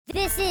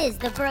This is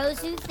the Bros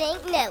Who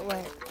Think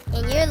Network,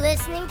 and you're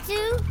listening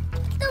to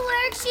The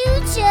Work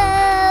Shoot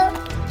Show.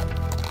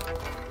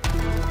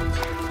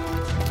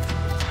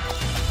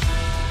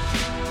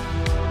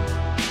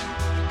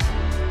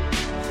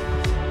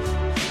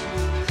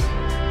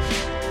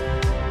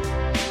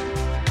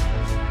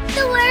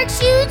 The Work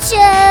Shoot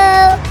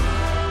Show.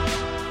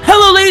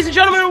 Hello, ladies and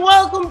gentlemen, and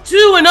welcome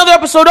to another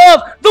episode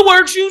of The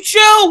Work Shoot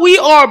Show. We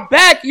are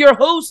back. Your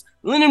hosts,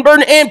 Lyn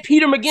and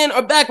Peter McGinn,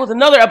 are back with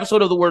another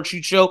episode of The Work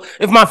Shoot Show.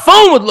 If my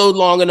phone would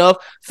load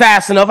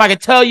fast enough, I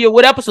could tell you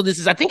what episode this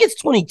is. I think it's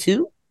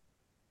 22.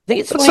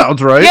 That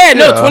sounds right. Yeah,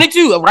 no,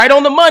 22. Right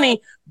on the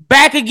money.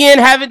 Back again.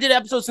 Haven't did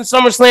episodes since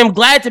SummerSlam.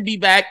 Glad to be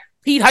back.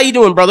 Pete, how you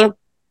doing, brother?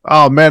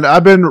 Oh, man,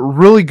 I've been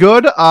really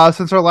good.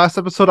 Since our last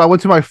episode, I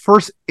went to my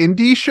first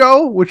indie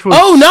show, which was...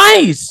 Oh,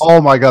 nice! Oh,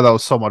 my God, that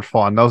was so much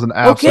fun. That was an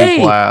absolute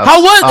blast. How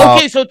was...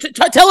 Okay, so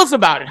tell us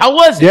about it. How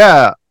was it?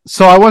 Yeah,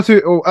 so I went to...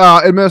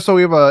 in Minnesota,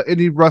 we have an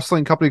indie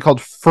wrestling company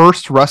called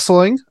First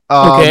Wrestling.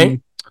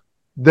 Okay.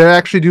 They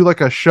actually do,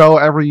 like, a show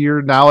every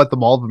year now at the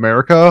Mall of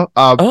America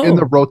in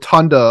the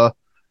Rotunda.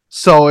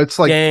 So it's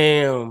like...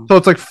 Damn. So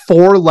it's like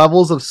 4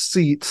 levels of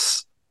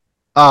seats.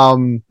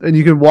 And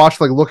you can watch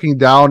like looking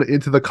down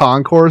into the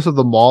concourse of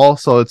the mall,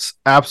 so it's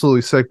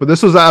absolutely sick. But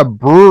this was at a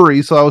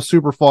brewery, so that was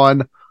super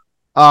fun.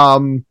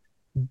 The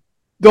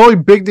only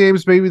big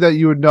names maybe that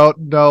you would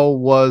know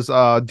was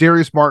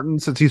Darius Martin,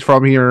 since he's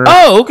from here.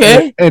 Oh,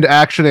 okay. And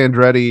Action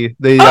Andretti.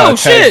 They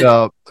shit.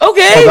 Up.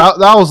 Okay. So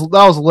that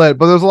was lit.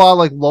 But there's a lot of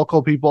like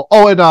local people.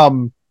 Oh, and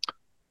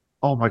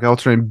oh my God,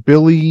 what's her name?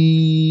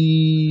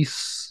 Billy.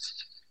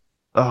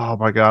 Oh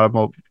my God, I'm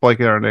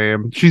blanking her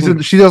name. She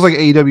does like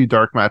AEW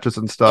dark matches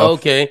and stuff.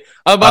 Okay,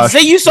 I was about to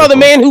say you saw the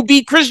man who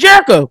beat Chris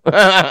Jericho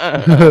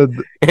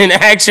in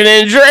Action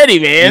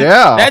Andretti, man.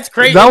 Yeah, that's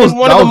crazy. That was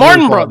one of the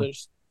Martin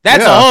brothers.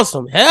 That's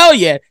awesome. Hell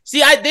yeah. See,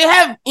 they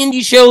have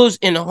indie shows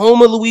in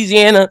Houma,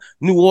 Louisiana,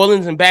 New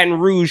Orleans, and Baton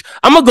Rouge.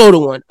 I'm gonna go to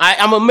one.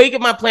 I'm gonna make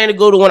it my plan to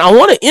go to one. I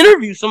want to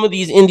interview some of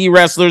these indie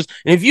wrestlers,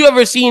 and if you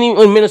ever see any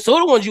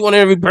Minnesota ones you want to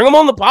interview, bring them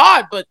on the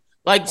pod. But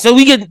like, so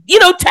we could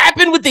tap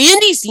in with the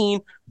indie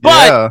scene.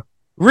 But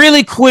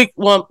really quick,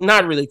 well,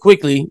 not really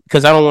quickly,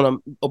 because I don't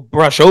want to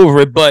brush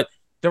over it, but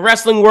the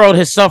wrestling world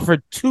has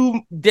suffered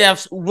 2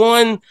 deaths.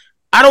 One,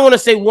 I don't want to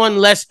say one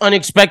less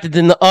unexpected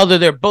than the other.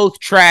 They're both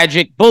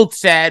tragic, both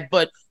sad,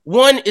 but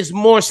one is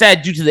more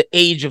sad due to the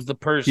age of the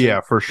person.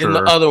 Yeah, for sure.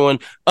 Than the other one.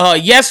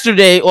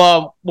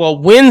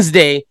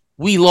 Wednesday,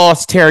 we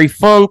lost Terry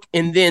Funk,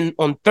 and then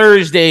on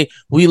Thursday,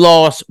 we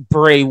lost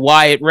Bray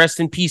Wyatt. Rest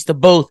in peace to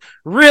both.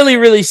 Really,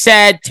 really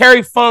sad.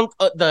 Terry Funk,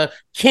 the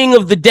king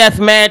of the death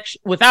match.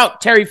 Without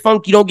Terry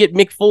Funk, you don't get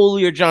Mick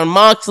Foley or John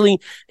Moxley.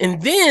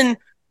 And then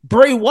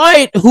Bray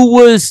Wyatt, who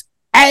was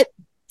at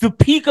the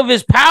peak of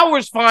his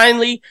powers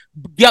finally,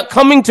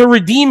 coming to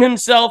redeem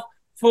himself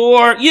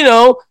for,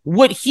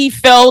 what he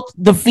felt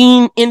the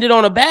Fiend ended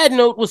on a bad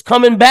note, was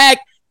coming back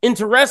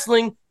into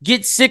wrestling,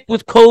 gets sick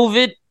with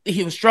COVID.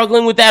 He was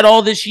struggling with that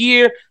all this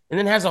year, and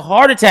then has a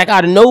heart attack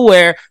out of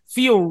nowhere.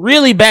 Feel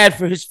really bad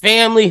for his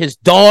family, his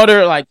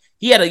daughter. Like,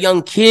 he had a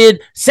young kid.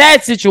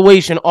 Sad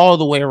situation all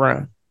the way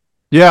around.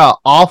 Yeah,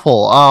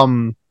 awful.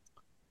 I'm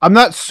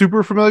not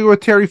super familiar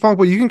with Terry Funk,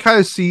 but you can kind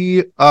of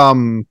see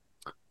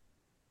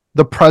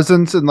the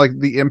presence and like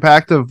the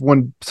impact of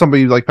when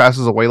somebody like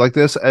passes away like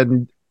this,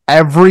 and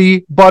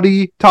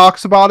everybody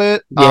talks about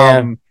it.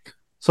 Yeah.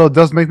 So it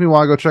does make me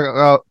want to go check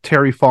out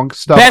Terry Funk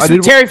stuff. Best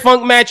Terry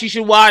Funk match you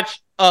should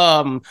watch.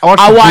 I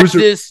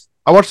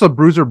watched the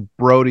Bruiser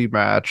Brody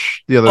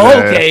match the other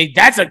day. Okay,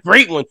 that's a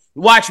great one.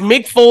 Watch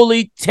Mick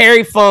Foley,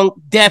 Terry Funk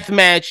death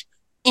match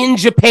in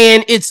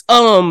Japan. It's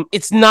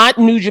not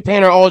New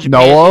Japan or All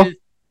Japan. Noah?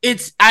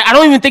 I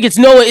don't even think it's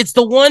Noah. It's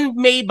the one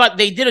made, but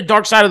they did a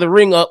Dark Side of the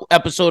Ring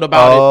episode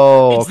about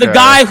it. It's the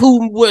guy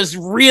who was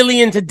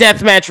really into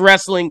deathmatch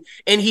wrestling,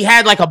 and he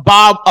had like a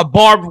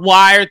barbed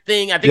wire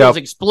thing. I think it was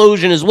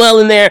Explosion as well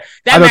in there.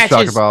 That match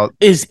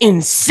is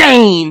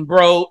insane,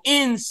 bro.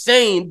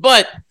 Insane.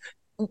 But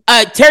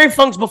Terry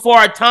Funk's before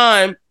our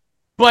time,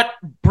 but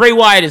Bray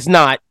Wyatt is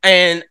not.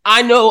 And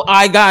I know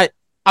I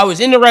was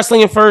into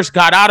wrestling at first,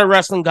 got out of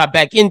wrestling, got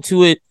back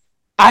into it.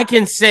 I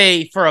can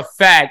say for a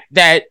fact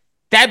that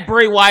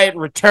Bray Wyatt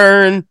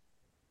return,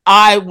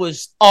 I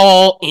was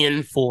all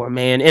in for,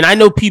 man. And I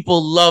know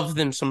people love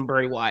them some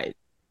Bray Wyatt.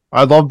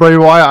 I love Bray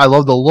Wyatt. I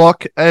love the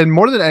look. And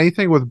more than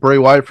anything with Bray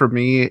Wyatt for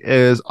me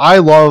is I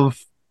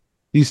love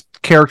these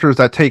characters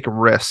that take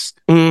risks.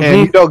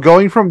 Mm-hmm. And,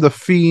 going from The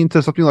Fiend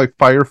to something like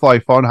Firefly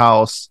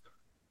Funhouse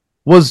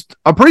was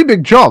a pretty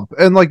big jump.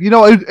 And,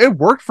 it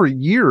worked for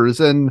years.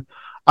 And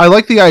I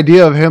like the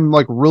idea of him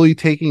like really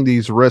taking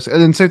these risks.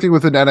 And then same thing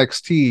with an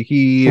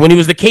NXT. When he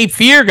was the Cape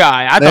Fear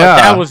guy, I thought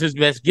that was his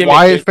best gimmick.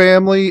 Wyatt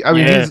family. I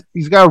mean,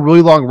 he's got a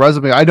really long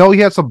resume. I know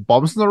he had some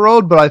bumps in the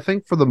road, but I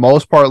think for the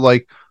most part,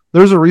 like,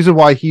 there's a reason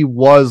why he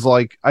was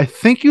like, I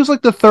think he was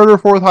like the 3rd or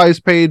 4th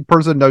highest paid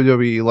person in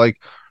WWE.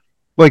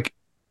 Like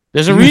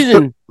there's a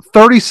reason.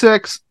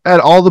 36 had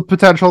all the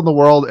potential in the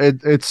world.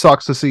 It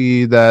sucks to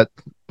see that.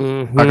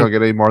 Mm-hmm. Not gonna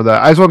get any more of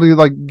that. I just want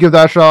to give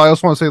that a shot. I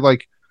also want to say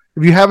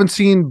if you haven't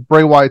seen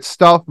Bray Wyatt's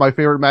stuff, my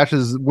favorite match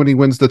is when he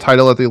wins the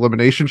title at the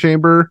Elimination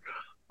Chamber.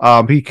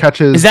 He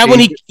catches. Is that when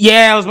he?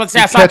 Yeah, I was about to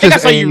say. I think I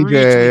saw you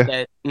retweet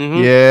that.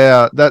 Mm-hmm.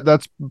 Yeah,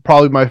 that's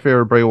probably my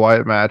favorite Bray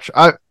Wyatt match.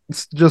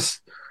 It's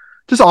just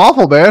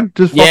awful, man.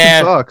 Just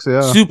fucking sucks.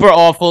 Yeah, super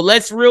awful.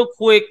 Let's real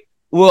quick.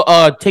 We'll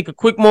take a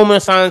quick moment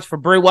of silence for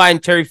Bray Wyatt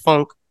and Terry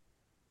Funk.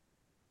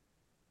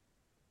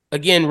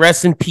 Again,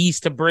 rest in peace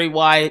to Bray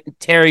Wyatt and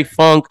Terry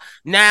Funk.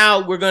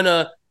 Now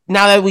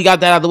that we got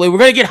that out of the way, we're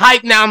gonna get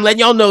hyped now. I'm letting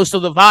y'all know, so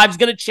the vibe's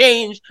gonna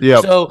change.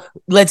 Yeah. So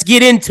let's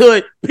get into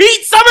it.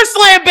 Pete,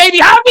 SummerSlam, baby.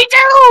 How'd we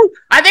do?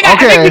 I think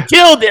we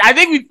killed it. I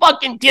think we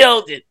fucking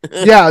killed it.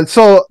 Yeah.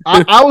 So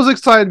I was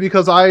excited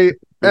because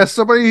as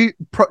somebody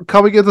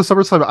coming into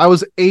SummerSlam, I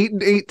was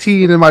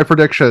 8-18 in my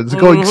predictions,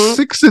 going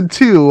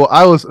 6-2.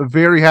 I was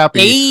very happy.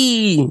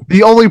 Hey.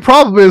 The only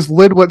problem is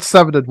Lyn went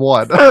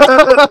 7-1.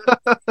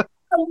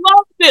 I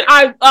loved it.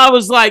 I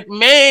was like,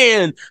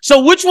 man.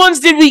 So which ones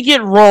did we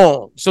get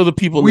wrong? So the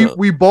people know.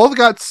 We both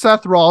got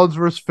Seth Rollins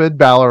versus Finn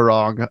Balor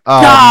wrong. God,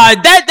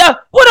 that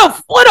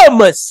what a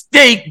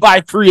mistake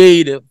by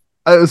creative.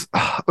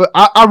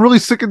 I'm really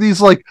sick of these,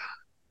 like,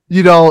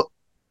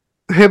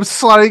 him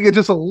sliding it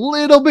just a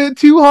little bit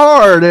too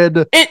hard, and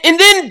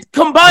then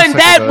combine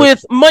that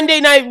with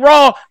Monday Night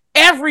Raw.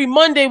 Every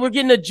Monday, we're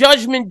getting a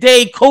Judgment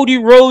Day, Cody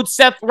Rhodes,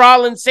 Seth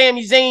Rollins,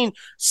 Sami Zayn,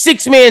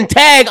 6-man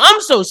tag. I'm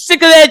so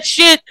sick of that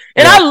shit.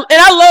 And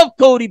I love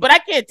Cody, but I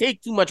can't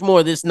take too much more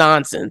of this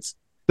nonsense.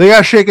 They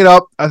gotta shake it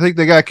up. I think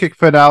they gotta kick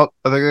Finn out.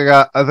 I think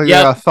they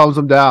gotta thumbs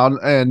him down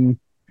and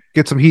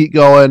get some heat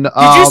going. Did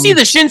you see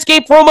the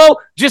Shinsuke promo?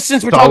 Just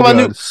since we're talking about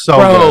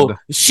good.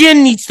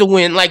 Shin needs to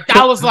win. Like,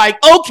 that was like,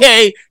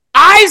 okay,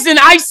 Aizen,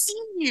 I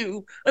see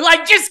you.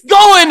 Like, just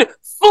going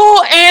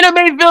full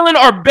anime villain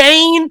or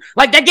Bane.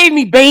 Like, that gave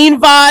me Bane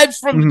vibes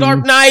from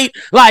Dark Knight.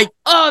 Like,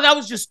 oh, that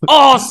was just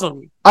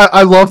awesome.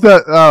 I love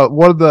that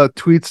one of the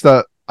tweets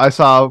that I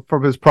saw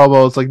from his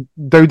promo is like,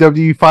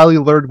 WWE finally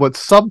learned what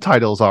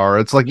subtitles are.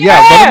 It's like,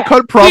 let them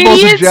cut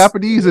promos in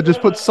Japanese and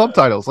just put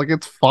subtitles. Like,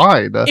 it's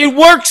fine. It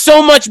works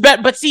so much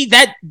better. But see,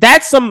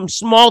 that's some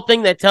small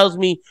thing that tells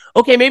me,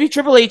 okay, maybe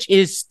Triple H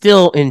is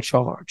still in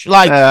charge.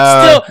 Like,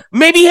 still,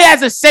 maybe he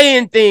has a say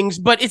in things,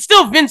 but it's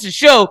still Vince's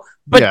show.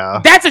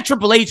 But that's a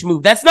Triple H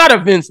move. That's not a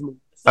Vince move.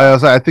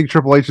 I think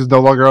Triple H is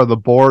no longer on the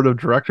board of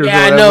directors.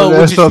 Yeah, I know.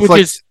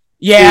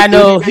 I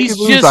know.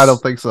 I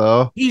don't think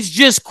so. He's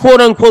just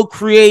quote unquote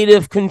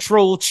creative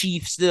control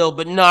chief still,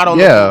 but not on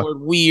the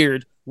board.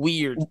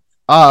 Weird.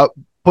 But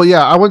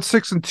yeah, I went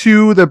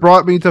 6-2. That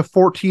brought me to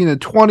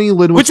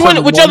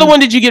 14-20. Which other one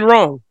did you get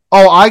wrong?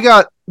 Oh,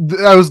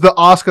 that was the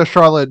Asuka,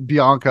 Charlotte,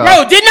 Bianca.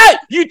 Bro, didn't I?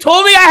 You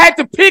told me I had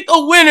to pick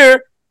a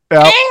winner.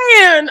 Yep.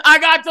 And I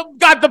got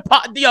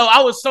the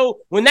I was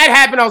when that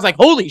happened, I was like,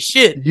 holy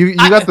shit. You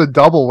got the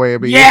double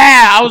whammy.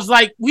 Yeah, I was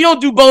like, we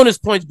don't do bonus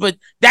points, but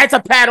that's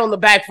a pat on the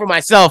back for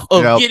myself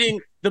of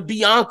getting the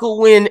Bianca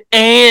win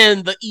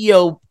and the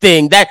EO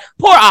thing. That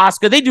poor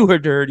Asuka, they do her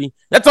dirty.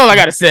 That's all I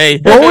gotta say.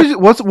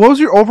 What was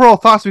your overall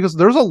thoughts? Because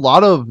there's a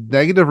lot of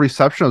negative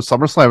reception of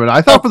SummerSlam, and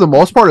I thought for the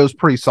most part it was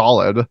pretty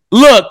solid.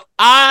 Look,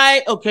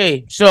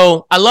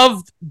 so I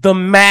loved the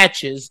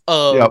matches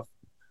of. Yep.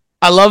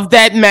 I love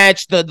that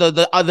match,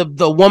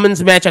 the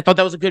women's match. I thought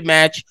that was a good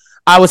match.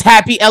 I was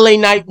happy LA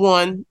Knight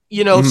won.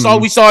 We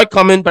saw it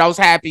coming, but I was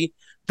happy.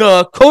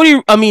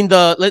 Let me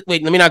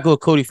not go with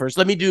Cody first.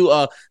 Let me do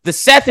the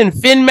Seth and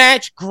Finn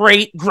match.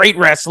 Great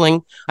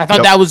wrestling. I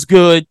thought that was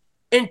good.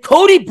 And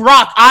Cody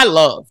Brock, I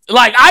loved.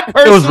 Like, I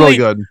personally, it was really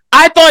good.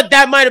 I thought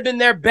that might have been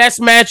their best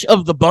match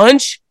of the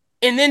bunch.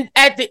 And then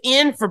at the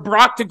end, for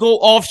Brock to go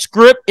off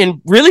script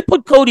and really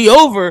put Cody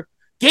over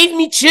gave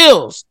me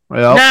chills.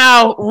 Yep.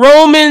 Now,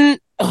 Roman,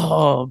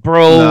 bro,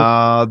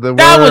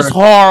 that was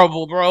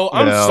horrible, bro.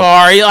 I'm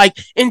sorry. Like,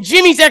 and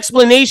Jimmy's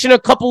explanation a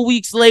couple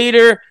weeks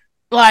later,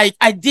 like,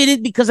 I did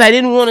it because I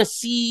didn't want to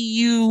see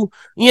you,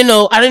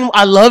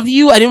 I love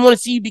you. I didn't want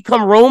to see you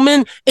become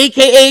Roman,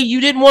 aka you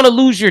didn't want to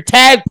lose your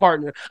tag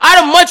partner. I'd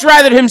have much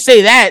rather him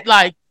say that.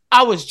 Like,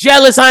 I was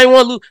jealous. I didn't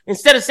want to lose.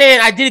 Instead of saying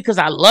I did it because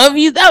I love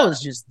you, that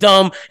was just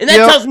dumb. And that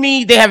tells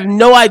me they have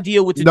no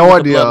idea what to do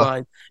with the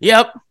bloodline.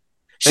 Yep.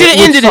 Should have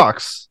ended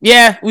it.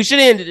 Yeah, we should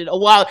have ended it a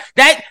while.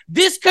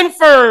 This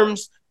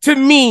confirms to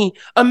me,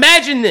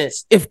 imagine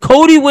this. If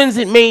Cody wins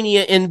at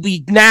Mania and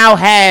we now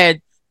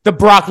had the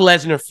Brock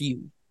Lesnar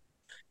feud.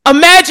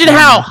 Imagine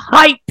how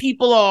hyped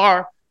people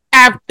are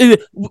after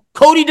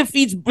Cody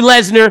defeats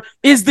Lesnar,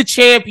 is the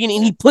champion,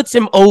 and he puts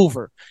him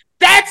over.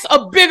 That's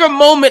a bigger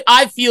moment,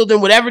 I feel, than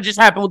whatever just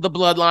happened with the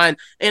bloodline.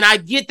 And I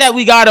get that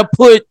we got to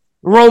put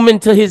Roman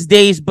to his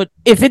days, but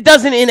if it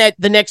doesn't end at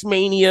the next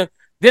Mania,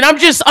 then I'm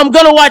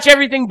going to watch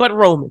everything but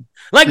Corbin.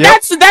 Like,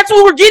 that's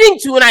what we're getting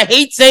to, and I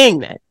hate saying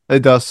that. It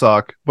does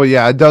suck. But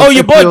yeah, it does. Oh,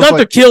 your boy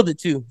Gunther killed it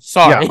too.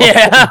 Sorry.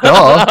 Yeah.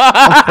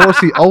 Of course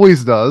he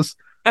always does.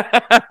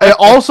 And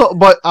also,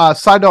 but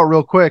side note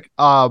real quick,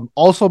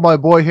 also my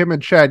boy, him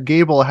and Chad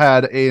Gable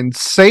had an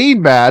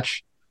insane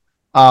match.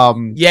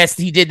 Yes,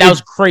 he did. That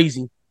was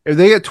crazy. if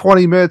they get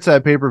 20 minutes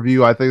at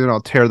pay-per-view, I think they're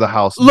going to tear the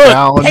house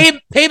down. Look,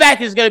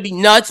 Payback is going to be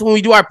nuts when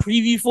we do our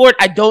preview for it.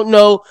 I don't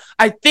know.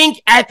 I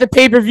think at the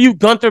pay-per-view,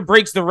 Gunther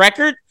breaks the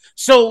record.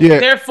 So,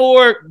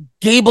 therefore,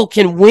 Gable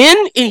can win,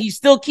 and he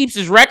still keeps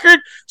his record.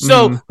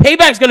 So,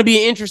 Payback's going to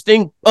be an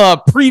interesting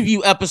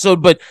preview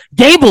episode, but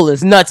Gable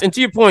is nuts. And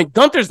to your point,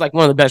 Gunther's like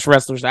one of the best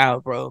wrestlers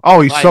out, bro.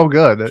 Oh, he's so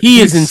good.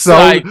 He's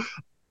inside.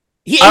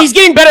 He's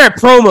getting better at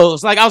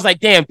promos. Like, I was like,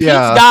 damn, Pete's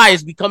guy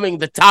is becoming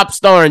the top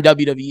star in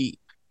WWE.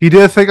 He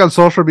did a thing on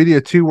social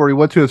media, too, where he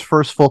went to his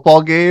first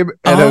football game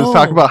and he was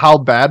talking about how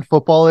bad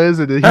football is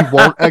and he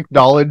won't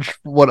acknowledge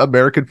what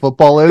American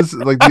football is.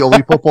 Like, the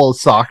only football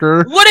is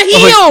soccer. What a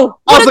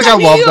heel! I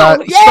love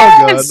that.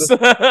 Yes! So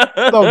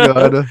good. So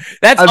good.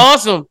 That's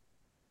awesome.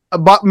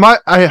 But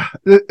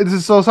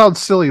it so sounds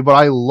silly, but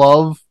I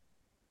love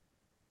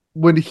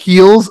when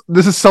heels,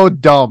 this is so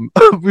dumb.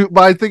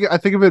 But I think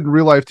of it in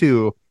real life,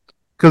 too.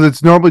 Because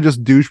it's normally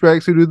just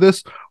douchebags who do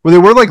this, where they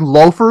wear like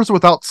loafers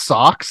without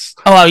socks.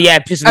 Oh yeah,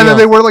 it pisses me off. And then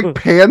they wear like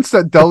pants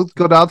that don't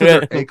go down to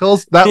their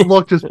ankles. That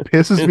look just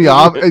pisses me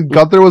off. And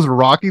Gunther was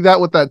rocking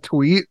that with that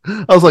tweet.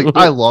 I was like,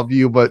 I love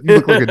you, but you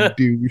look like a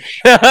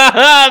douche.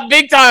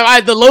 Big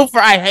time. The loafer,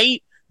 I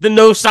hate the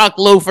no sock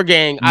loafer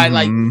gang. I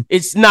like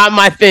it's not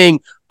my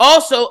thing.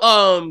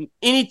 Also,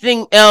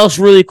 anything else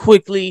really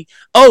quickly?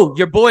 Oh,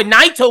 your boy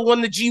Naito won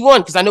the G1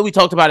 because I know we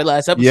talked about it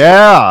last episode.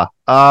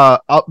 Yeah,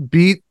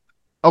 beat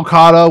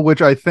Okada,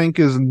 which I think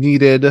is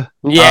needed.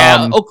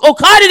 Yeah,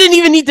 Okada didn't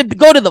even need to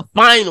go to the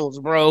finals,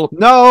 bro.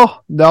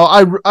 No,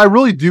 I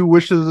really do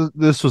wish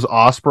this was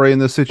Ospreay in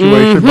this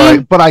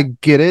situation, but I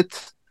get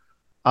it.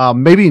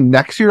 Maybe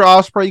next year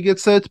Ospreay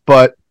gets it,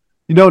 but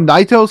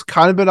Naito's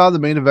kind of been on the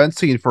main event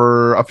scene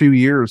for a few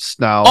years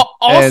now.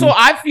 Also,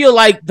 I feel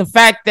like the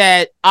fact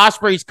that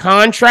Ospreay's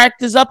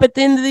contract is up at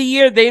the end of the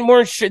year, they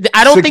weren't sure.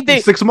 I don't think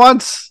 6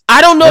 months.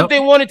 I don't know if they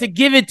wanted to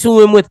give it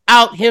to him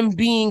without him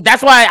being.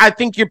 That's why I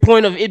think your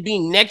point of it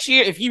being next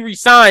year, if he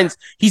resigns,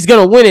 he's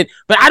gonna win it.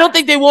 But I don't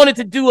think they wanted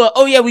to do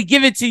we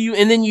give it to you,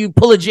 and then you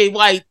pull a Jay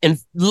White and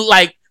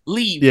like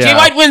leave. Yeah. Jay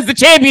White wins the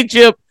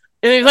championship.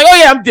 And he's like, "Oh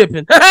yeah, I'm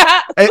dipping."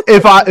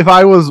 If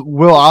I was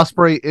Will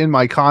Ospreay in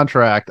my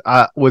contract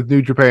with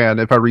New Japan,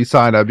 if I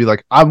resign, I'd be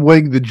like, "I'm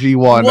winning the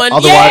G1."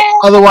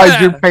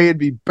 Otherwise, you're paying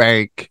me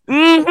bank.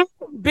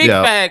 Big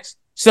facts.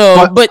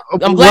 So, but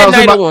I'm glad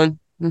Naito won.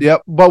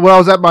 Yep. But when I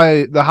was at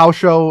the house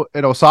show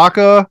in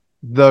Osaka,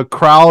 the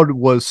crowd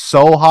was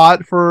so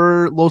hot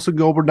for Los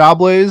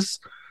Ingobernables.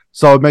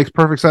 So it makes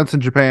perfect sense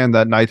in Japan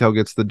that Naito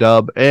gets the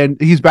dub, and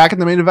he's back in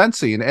the main event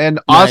scene. And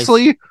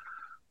honestly.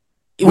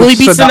 Will he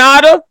beat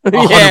Sonata?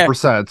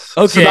 100%.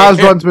 Okay.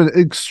 Sonata's run's been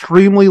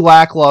extremely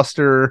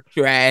lackluster.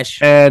 Trash.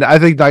 And I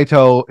think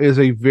Naito is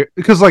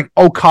because like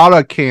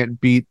Okada can't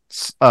beat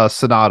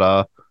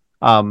Sonata.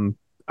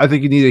 I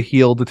think you need a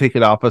heel to take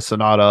it off of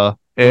Sonata.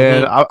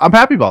 And I'm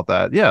happy about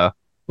that. Yeah.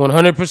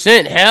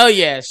 100%. Hell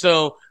yeah.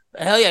 So,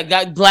 hell yeah.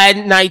 Glad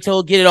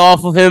Naito get it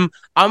off of him.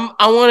 I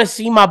want to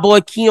see my boy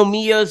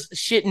Kiyomiya's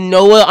shit in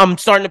Noah. I'm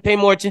starting to pay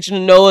more attention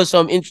to Noah, so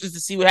I'm interested to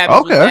see what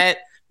happens with that.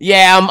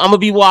 Yeah, I'm going to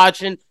be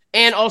watching.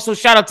 And also,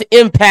 shout out to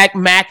Impact.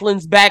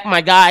 Macklin's back,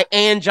 my guy,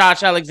 and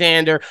Josh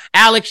Alexander.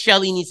 Alex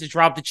Shelley needs to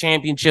drop the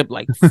championship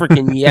like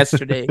freaking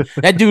yesterday.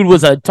 That dude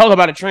was talk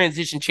about a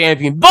transition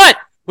champion. But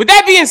with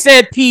that being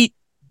said, Pete,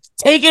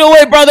 take it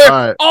away,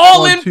 brother.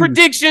 All in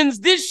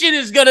predictions. This shit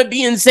is going to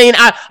be insane.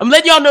 I'm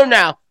letting y'all know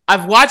now.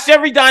 I've watched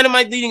every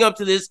Dynamite leading up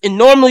to this, and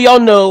normally y'all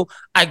know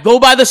I go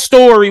by the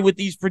story with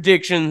these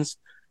predictions.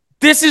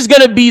 This is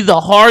going to be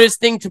the hardest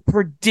thing to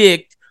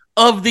predict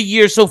of the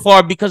year so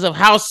far because of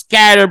how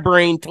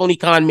scatterbrained Tony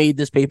Khan made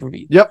this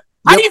pay-per-view. Yep.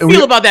 How do you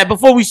feel about that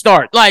before we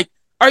start? Like,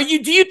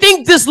 do you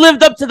think this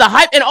lived up to the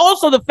hype? And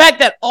also the fact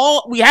that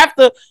we have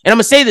to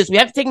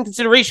take in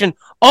consideration,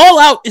 All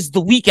Out is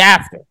the week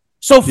after.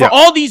 So for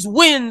all these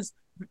wins,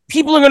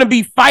 people are going to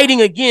be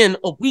fighting again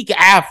a week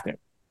after.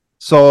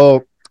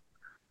 So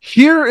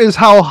here is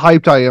how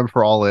hyped I am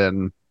for All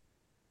In.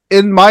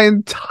 In my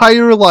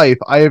entire life,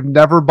 I have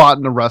never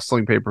bought a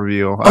wrestling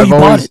pay-per-view.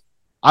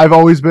 I've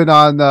always been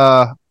on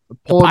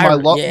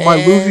pulling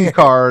my movie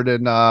card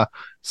and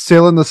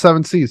sailing the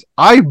 7 seas.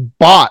 I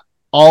bought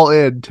All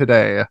In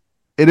today.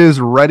 It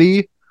is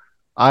ready.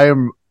 I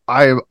am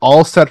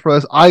all set for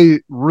this. I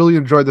really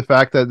enjoyed the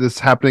fact that this is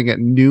happening at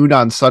noon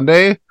on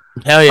Sunday.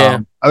 Hell yeah.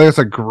 I think it's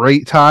a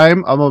great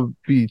time. I'm gonna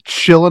be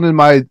chilling in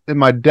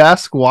my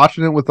desk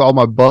watching it with all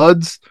my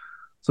buds.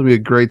 It's gonna be a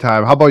great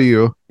time. How about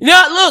you?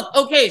 Yeah, look,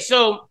 okay,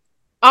 so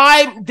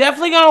I'm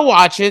definitely gonna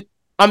watch it.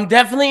 I'm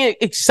definitely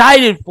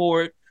excited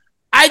for it.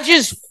 I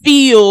just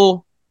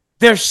feel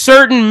there's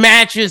certain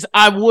matches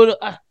I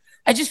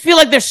just feel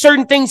like there's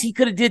certain things he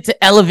could have did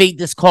to elevate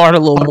this card a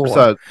little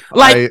more.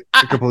 Like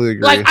I completely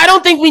agree. Like I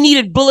don't think we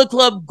needed Bullet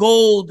Club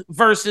Gold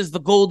versus the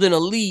Golden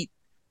Elite.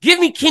 Give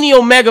me Kenny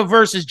Omega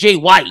versus Jay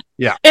White.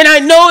 Yeah. And I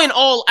know in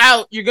All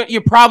Out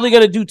you're probably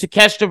gonna do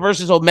Takeshita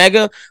versus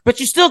Omega, but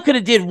you still could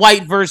have did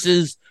White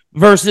versus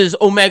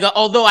Omega.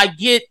 Although I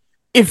get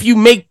if you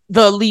make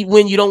the Elite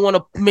win, you don't want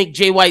to make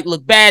Jay White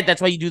look bad. That's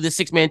why you do the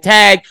 6-man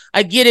tag.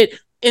 I get it.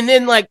 And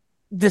then, like,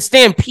 the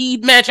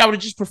Stampede match, I would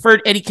have just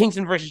preferred Eddie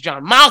Kingston versus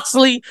John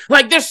Moxley.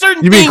 Like, there's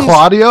certain things. You mean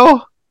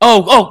Claudio?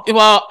 Well,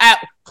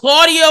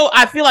 Claudio,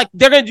 I feel like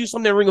they're going to do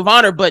something in Ring of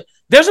Honor, but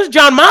there's a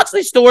John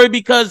Moxley story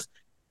because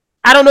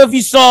I don't know if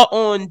you saw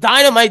on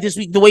Dynamite this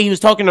week the way he was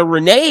talking to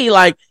Renee.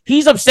 Like,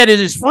 he's upset at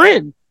his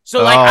friend.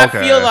 So, like, I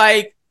feel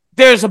like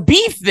there's a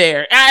beef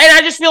there. And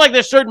I just feel like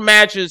there's certain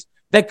matches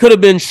that could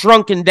have been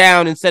shrunken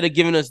down instead of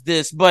giving us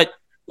this. But,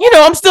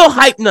 I'm still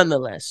hyped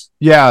nonetheless.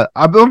 Yeah,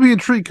 I'm going to be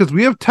intrigued because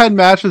we have 10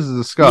 matches to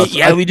discuss.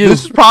 Yeah, we do.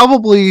 This is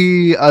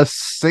probably a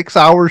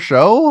 6-hour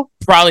show.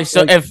 Probably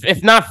so,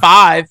 if not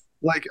 5.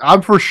 Like,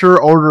 I'm for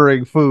sure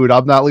ordering food.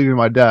 I'm not leaving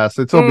my desk.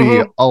 It's going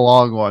to be a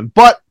long one.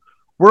 But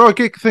we're going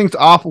to kick things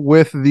off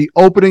with the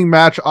opening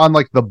match on,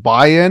 like, the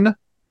buy-in.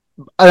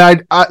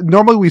 And I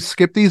normally we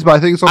skip these, but I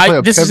think it's also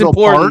a pivotal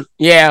part.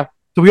 Yeah.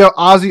 So we have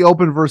Aussie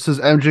Open versus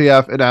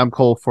MJF and Adam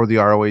Cole for the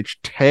ROH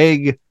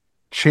Tag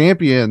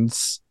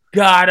Champions.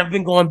 God, I've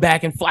been going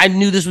back and forth. I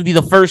knew this would be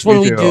the first one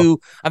we do.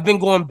 I've been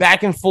going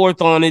back and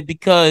forth on it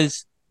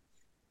because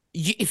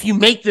if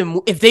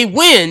they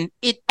win,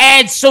 it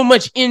adds so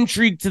much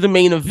intrigue to the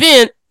main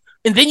event.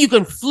 And then you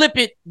can flip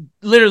it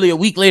literally a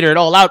week later at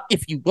All Out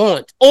if you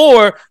want.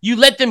 Or you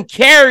let them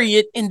carry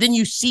it and then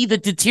you see the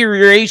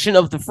deterioration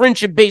of the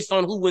friendship based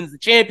on who wins the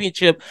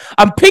championship.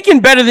 I'm picking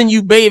better than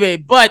you, baby,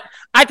 but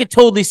I could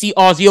totally see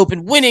Aussie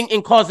Open winning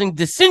and causing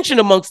dissension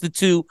amongst the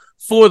two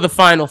for the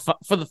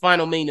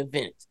final main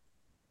event.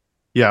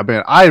 Yeah,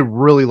 man, I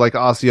really like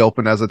Aussie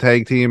Open as a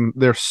tag team.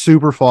 They're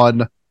super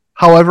fun.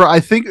 However, I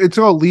think it's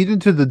going to lead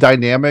into the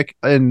dynamic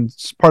and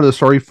part of the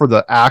story for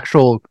the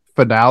actual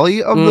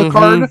finale of the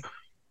card.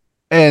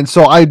 And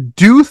so I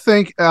do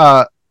think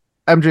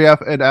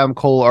MJF and Adam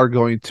Cole are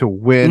going to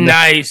win.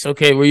 Nice.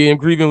 Okay, were you in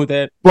agreement with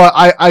that? But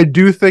I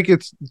do think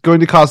it's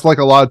going to cause like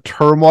a lot of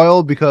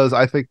turmoil because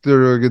I think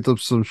they're going to get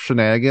some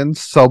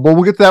shenanigans. So, but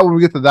we'll get to that when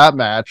we get to that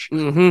match.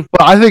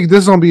 But I think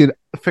this is going to be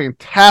a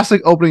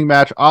fantastic opening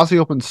match. Aussie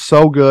Open's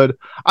so good.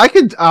 I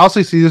could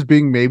honestly see this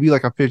being maybe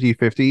like a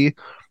 50-50,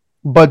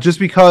 but just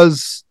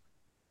because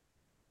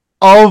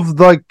of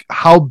like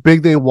how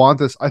big they want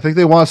this, I think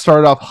they want to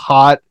start off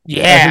hot.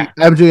 Yeah,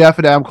 I think MJF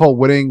and Adam Cole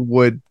winning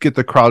would get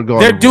the crowd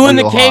going. They're doing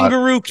the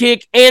kangaroo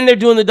kick and they're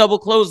doing the double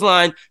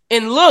clothesline.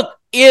 And look,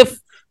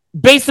 if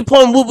based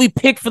upon what we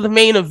picked for the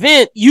main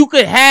event, you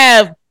could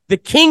have the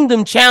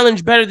Kingdom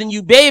challenge better than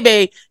you,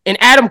 baby, and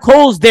Adam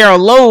Cole's there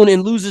alone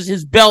and loses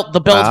his belt,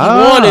 the belt he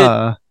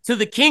wanted, to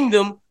the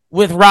Kingdom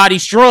with Roddy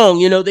Strong.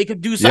 They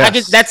could do so. Yes. I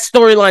guess that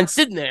storyline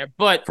sitting there.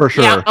 But for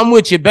sure, yeah, I'm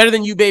with you. Better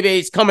than you, baby,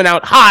 is coming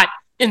out hot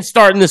and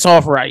starting this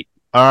off right.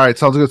 All right,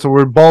 sounds good. So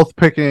we're both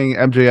picking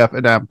MJF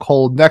and Adam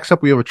Cole. Next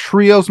up, we have a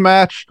trios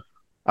match.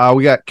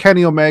 We got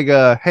Kenny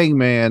Omega,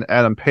 Hangman,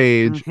 Adam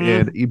Page,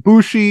 and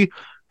Ibushi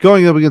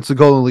going up against the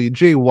Golden Elite,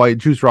 Jay White,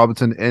 Juice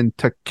Robinson, and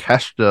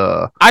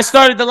Takeshita. I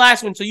started the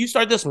last one, so you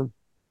start this one.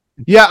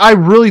 Yeah, I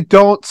really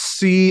don't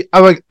see.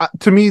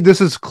 To me,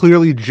 this is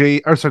clearly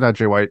not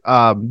Jay White.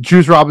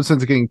 Juice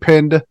Robinson's getting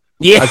pinned.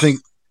 Yeah,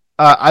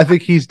 I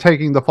think he's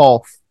taking the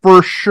fall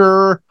for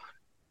sure.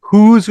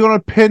 Who's going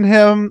to pin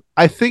him?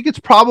 I think it's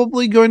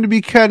probably going to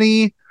be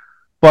Kenny,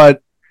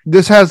 but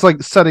this has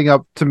like setting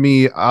up to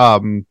me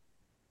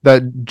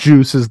that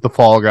Juice is the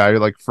fall guy,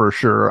 like for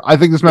sure. I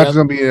think this match is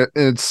going to be an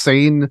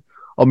insane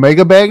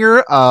Omega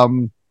banger,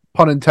 pun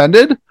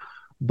intended,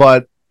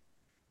 but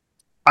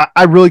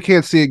I really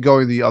can't see it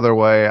going the other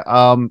way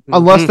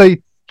unless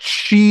they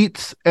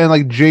cheat and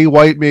like Jay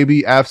White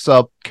maybe F's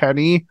up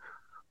Kenny.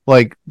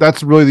 Like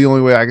that's really the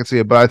only way I can see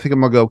it, but I think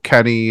I'm going to go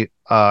Kenny,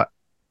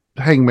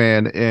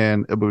 Hangman,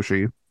 and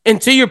Ibushi.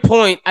 And to your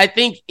point, I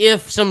think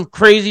if some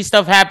crazy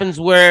stuff happens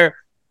where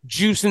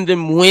Juice and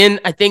them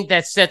win, I think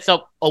that sets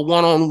up a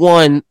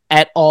one-on-one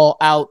at All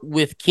Out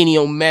with Kenny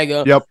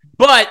Omega. Yep.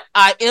 But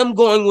I am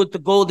going with the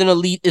Golden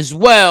Elite as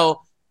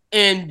well.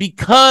 And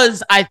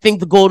because I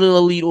think the Golden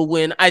Elite will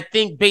win, I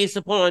think based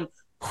upon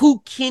who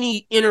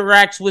Kenny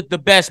interacts with the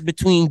best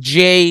between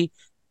Jay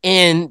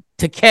and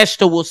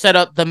Takeshita will set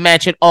up the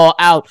match at All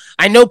Out.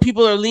 I know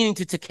people are leaning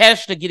to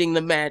Takeshita getting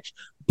the match,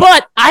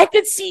 but I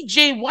could see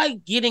Jay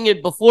White getting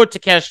it before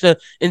Takeshita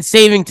and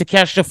saving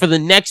Takeshita for the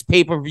next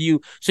pay-per-view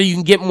so you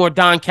can get more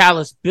Don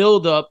Callis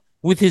build-up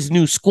with his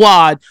new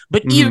squad.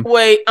 But either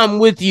way, I'm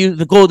with you.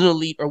 The Golden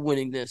Elite are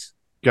winning this.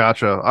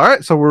 Gotcha. All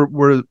right, so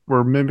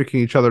we're mimicking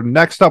each other.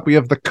 Next up, we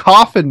have the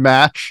Coffin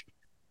match.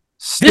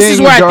 Sting, this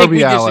is where Darby I think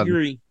we Allin.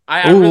 disagree.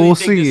 I really we'll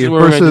think see. This is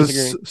where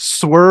versus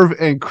Swerve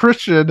and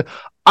Christian.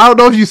 I don't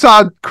know if you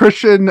saw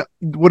Christian,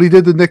 what he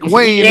did to Nick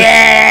Wayne.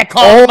 Yeah,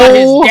 called by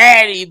his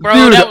daddy, bro.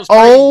 Dude, that was crazy.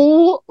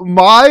 Oh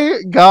my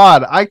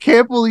God. I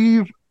can't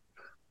believe,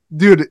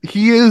 dude,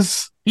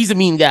 he's a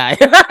mean guy.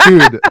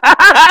 Dude,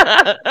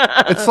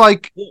 it's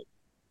like,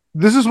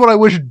 this is what I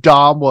wish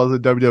Dom was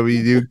in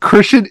WWE, dude.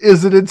 Christian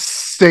is an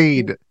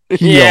insane heel.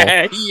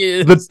 Yeah, he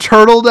is. The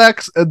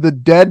turtlenecks and the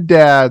dead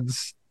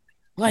dads.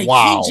 Like,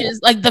 wow. He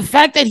just, like, the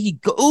fact that he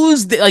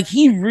goes there, like,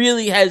 he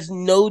really has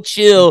no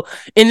chill.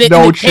 And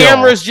the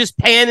camera's just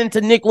panning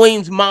to Nick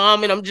Wayne's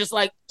mom, and I'm just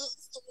like,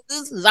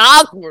 this is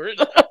awkward.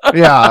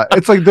 Yeah,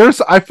 it's like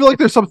I feel like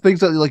there's some things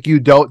that like you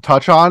don't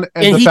touch on,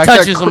 and the he fact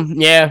touches that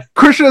them. Yeah,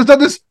 Christian has done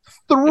this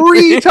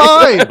 3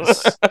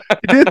 times.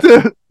 He did it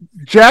to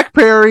Jack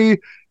Perry,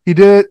 he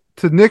did it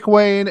to Nick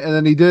Wayne, and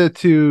then he did it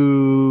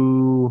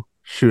to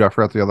I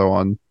forgot the other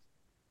one.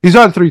 He's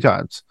done it 3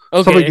 times.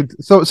 Okay.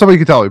 Somebody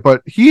can tell me,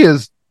 but he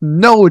is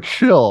no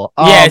chill.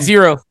 Yeah,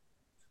 0.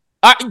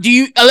 Do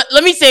you?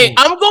 Let me say,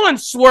 I'm going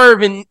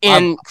Swerve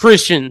and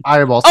Christian.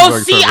 I am also. Oh,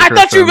 see, I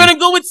thought you were gonna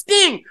go with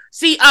Sting.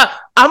 See,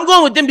 I'm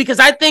going with them because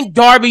I think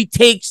Darby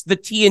takes the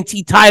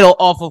TNT title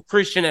off of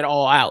Christian at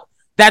All Out.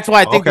 That's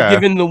why I think they're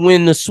giving the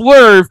win to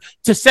Swerve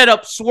to set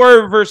up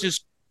Swerve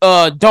versus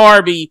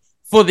Darby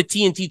for the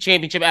TNT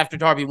Championship after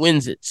Darby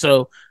wins it.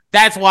 So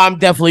that's why I'm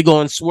definitely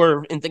going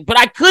Swerve but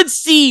I could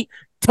see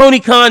Tony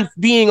Khan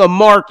being a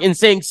mark and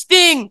saying,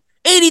 Sting,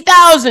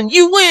 80,000,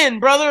 you win,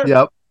 brother.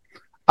 Yep.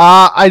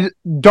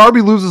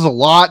 Darby loses a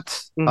lot.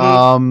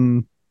 Mm-hmm.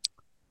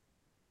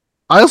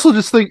 I also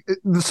just think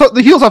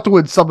the heels have to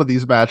win some of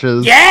these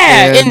matches.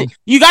 Yeah, and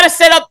you got to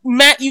set up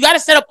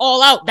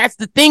All Out. That's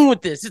the thing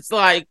with this. It's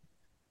like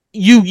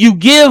you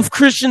give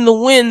Christian the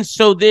win,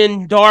 so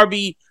then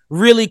Darby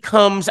really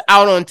comes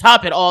out on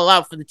top at All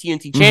Out for the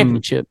TNT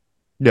Championship.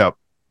 Yep.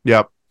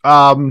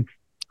 I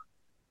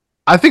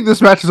think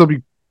this match is gonna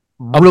be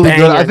really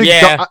good. I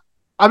think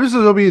I'm just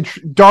gonna be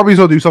Darby's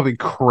gonna do something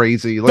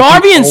crazy. Like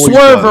Darby and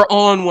Swerve are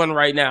on one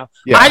right now.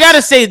 Yes. I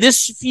gotta say,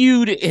 this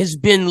feud has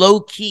been low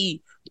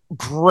key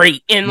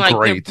great, and like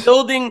they're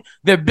building.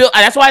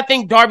 That's why I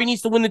think Darby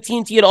needs to win the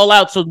TNT at All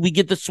Out, so we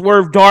get the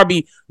Swerve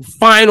Darby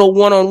final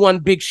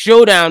 1-on-1 big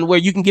showdown where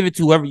you can give it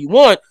to whoever you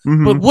want.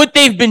 Mm-hmm. But what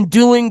they've been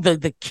doing,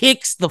 the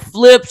kicks, the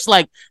flips,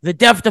 like the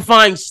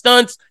death-defying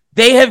stunts,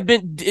 they have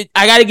been.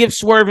 I gotta give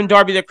Swerve and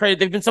Darby their credit.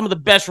 They've been some of the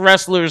best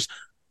wrestlers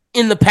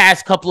in the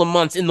past couple of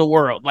months in the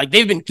world. Like,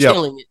 they've been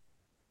killing it.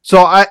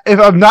 So if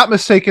I'm not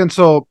mistaken,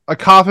 so a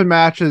coffin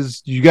match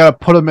is you got to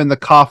put them in the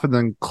coffin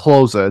and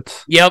close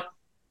it. Yep.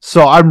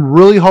 So I'm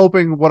really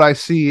hoping what I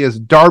see is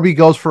Darby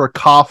goes for a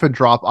coffin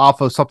drop off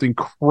of something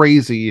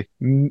crazy.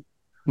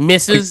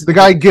 Misses. Like, the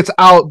guy gets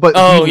out, but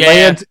he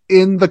lands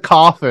in the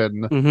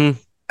coffin. Mm-hmm.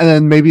 And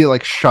then maybe it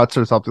like shuts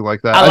or something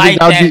like that. I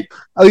think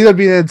that'd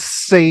be an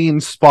insane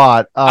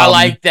spot. I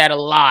like that a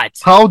lot.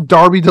 How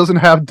Darby doesn't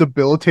have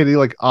debilitating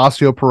like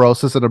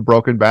osteoporosis and a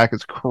broken back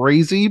is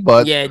crazy,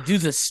 but yeah,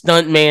 dude's a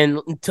stunt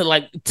man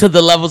to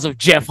the levels of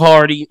Jeff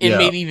Hardy and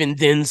maybe even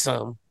then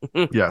some.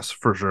 Yes,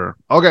 for sure.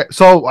 Okay,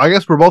 so I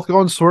guess we're both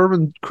going Swerve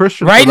and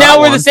Christian. Right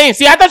now we're the same.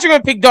 See, I thought you were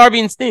gonna pick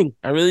Darby and Sting.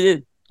 I really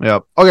did. Yeah.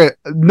 Okay.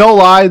 No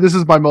lie, this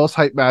is my most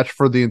hyped match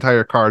for the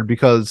entire card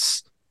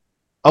because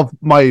of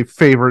my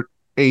favorite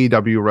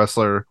AEW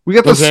wrestler. We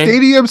got the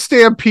Stadium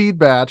Stampede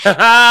match.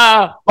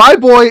 My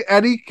boy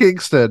Eddie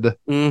Kingston,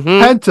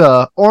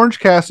 Penta, Orange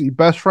Cassidy,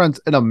 best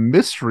friends, and a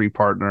mystery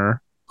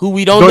partner who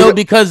we don't know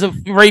because of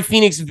Ray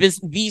Phoenix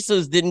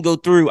visas didn't go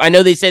through. I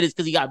know they said it's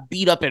because he got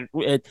beat up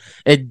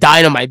at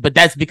Dynamite, but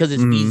that's because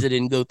his visa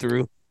didn't go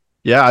through.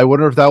 Yeah, I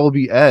wonder if that will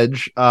be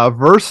Edge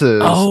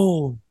versus.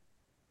 Oh.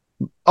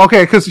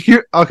 Okay, because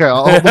here,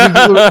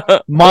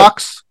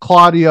 Mox,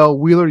 Claudio,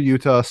 Wheeler,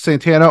 Yuta,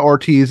 Santana,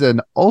 Ortiz,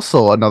 and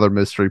also another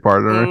mystery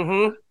partner.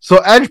 Mm-hmm. So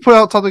Edge put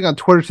out something on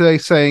Twitter today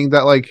saying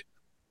that like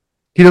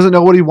he doesn't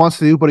know what he wants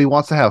to do, but he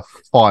wants to have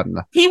fun.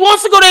 He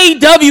wants to go to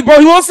AEW, bro.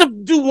 He wants to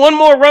do one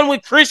more run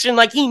with Christian.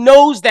 Like he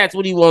knows that's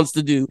what he wants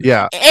to do.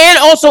 Yeah, and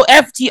also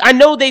FT. I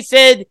know they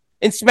said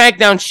in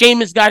SmackDown,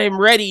 Sheamus got him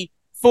ready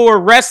for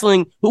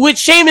wrestling, which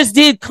Sheamus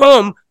did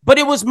come. But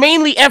it was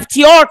mainly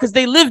FTR because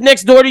they live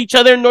next door to each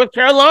other in North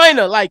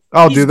Carolina. Like,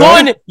 do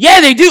they?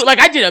 Yeah, they do. Like,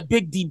 I did a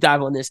big deep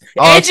dive on this.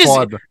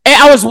 Fun.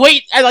 I was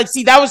waiting.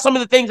 That was some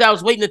of the things I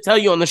was waiting to tell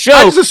you on the show.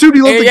 I just assumed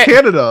he lived in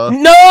Canada.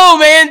 No,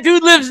 man,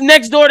 dude lives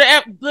next door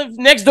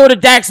to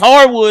Dax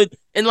Harwood,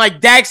 and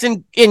like Dax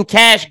and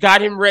Cash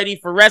got him ready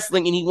for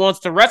wrestling, and he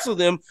wants to wrestle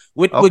them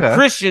with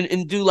Christian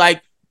and do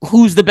like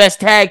who's the best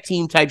tag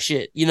team type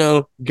shit, you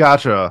know?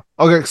 Gotcha.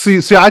 Okay,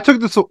 see, I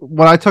took this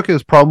when I took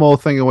his promo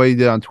thing away he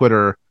did on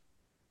Twitter.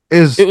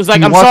 It was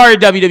like, sorry,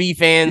 WWE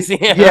fans.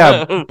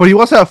 Yeah, but he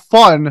wants to have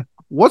fun.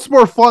 What's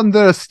more fun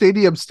than a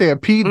Stadium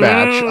Stampede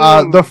match?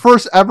 The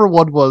first ever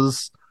one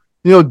was,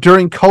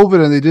 during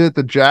COVID, and they did it at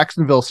the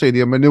Jacksonville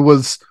Stadium, and it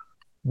was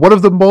one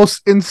of the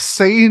most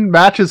insane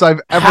matches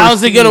I've ever seen.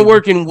 How's it going to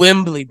work in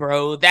Wembley,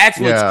 bro? That's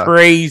what's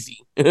crazy.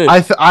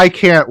 I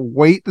can't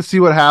wait to see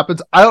what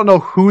happens. I don't know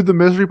who the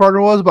mystery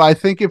partner was, but I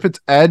think if it's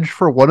Edge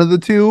for one of the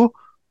two,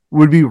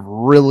 would be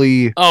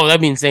really... Oh,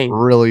 that'd be insane.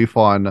 Really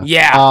fun.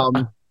 Yeah.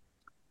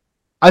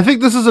 I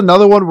think this is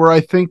another one where I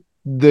think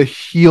the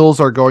heels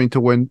are going to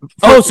win.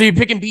 So you're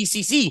picking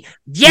BCC.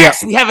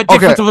 Yes, we have a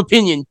difference of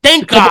opinion.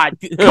 Thank God.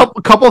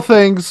 Couple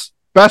things.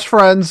 Best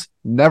friends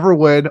never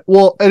win.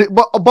 Well,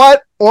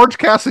 but Orange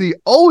Cassidy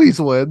always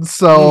wins,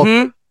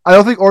 so I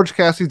don't think Orange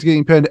Cassidy's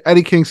getting pinned.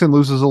 Eddie Kingston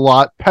loses a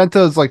lot.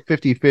 Penta is like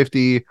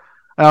 50-50.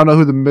 I don't know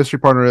who the mystery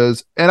partner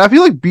is. And I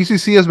feel like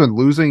BCC has been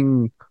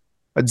losing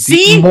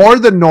more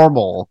than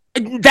normal.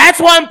 That's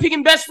why I'm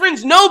picking Best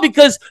Friends. No,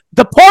 because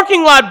the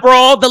parking lot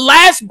brawl, the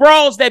last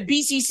brawls that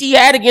BCC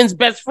had against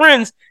Best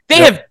Friends, they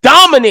have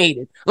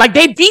dominated. Like,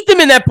 they beat them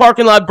in that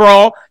parking lot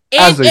brawl.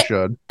 As they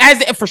should.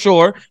 For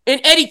sure. And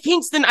Eddie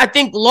Kingston, I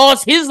think,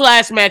 lost his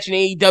last match in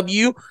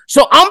AEW.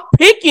 So I'm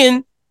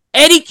picking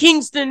Eddie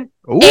Kingston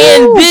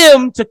and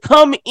them to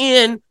come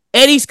in.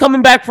 Eddie's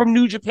coming back from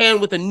New Japan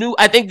with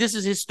I think this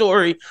is his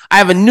story. I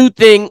have a new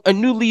thing, a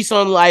new lease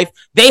on life.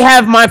 They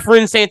have my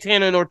friend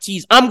Santana and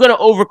Ortiz. I'm going to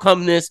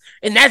overcome this.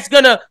 And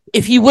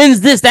if he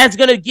wins this, that's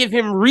going to give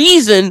him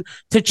reason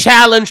to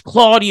challenge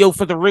Claudio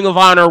for the Ring of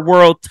Honor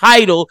World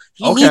title.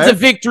 He needs a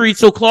victory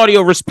so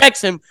Claudio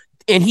respects him.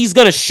 And he's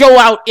going to show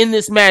out in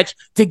this match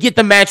to get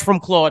the match from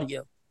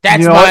Claudio.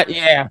 That's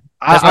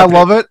I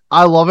love it.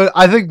 I love it.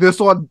 I think this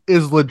one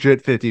is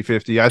legit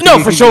 50-50. I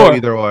think for sure.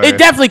 Either way. It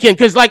definitely can.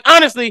 Because, like,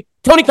 honestly,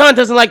 Tony Khan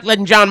doesn't like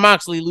letting Jon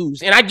Moxley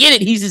lose. And I get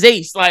it. He's his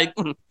ace. Like,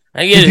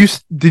 I get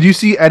it. Did you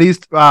see Eddie's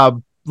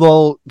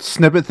little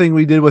snippet thing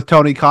we did with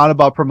Tony Khan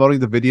about promoting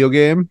the video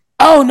game?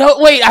 Oh, no.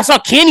 Wait, I saw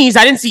Kenny's.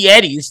 I didn't see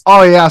Eddie's.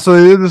 Oh, yeah. So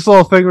they did this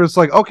little thing where it's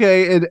like,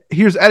 okay, and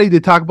here's Eddie to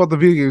talk about the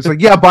video game. It's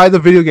like, yeah, buy the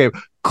video game.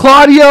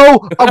 Claudio,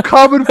 I'm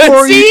coming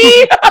for you.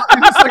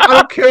 It's like, I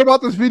don't care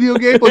about this video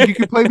game. Like, you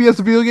can play me as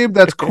a video game.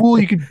 That's cool.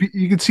 You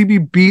can see me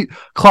beat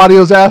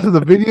Claudio's ass in the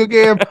video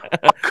game.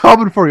 I'm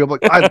coming for you. I'm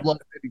like, I love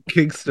Eddie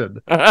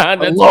Kingston.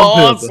 That's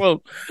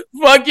awesome.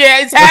 Fuck yeah,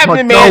 it's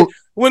happening, man.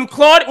 When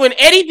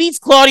Eddie beats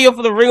Claudio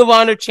for the Ring of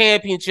Honor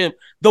Championship,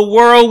 the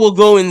world will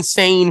go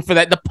insane for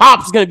that. The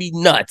pop's gonna be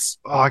nuts.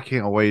 Oh, I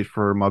can't wait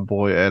for my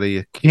boy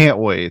Eddie. Can't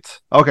wait.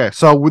 Okay,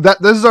 so with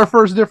that, this is our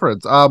first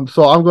difference.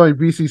 So I'm going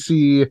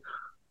BCC,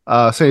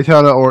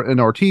 Santana and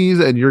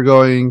Ortiz, and you're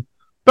going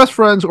Best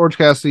Friends, Orange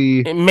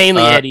Cassidy, and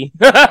mainly Eddie.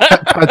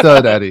 Penta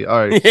and Eddie.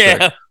 All right.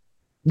 Yeah. Sick.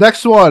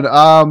 Next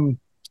one.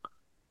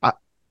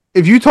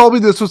 If you told me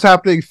this was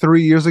happening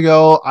 3 years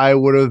ago, I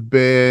would have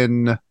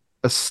been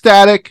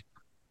ecstatic.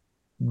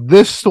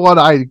 This one,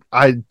 I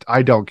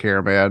don't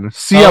care, man.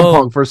 CM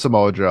Punk for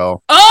Samoa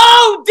Joe.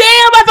 Oh, damn!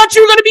 I thought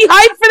you were gonna be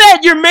hyped for that.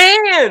 Your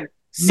man.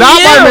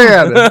 Not my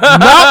man. Not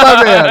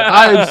my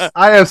man.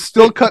 I have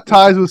still cut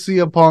ties with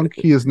CM Punk.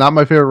 He is not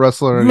my favorite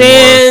wrestler anymore.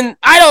 Man,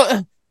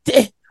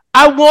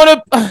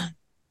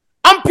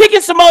 I'm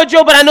picking Samoa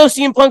Joe, but I know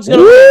CM Punk's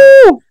gonna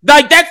win.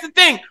 Like, that's the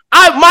thing.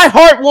 My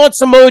heart wants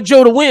Samoa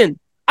Joe to win.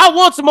 I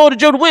want Samoa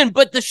Joe to win,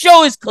 but the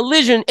show is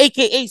Collision,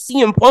 aka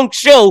CM Punk's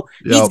show.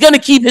 Yep. He's gonna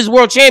keep his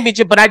world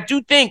championship, but I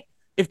do think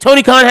if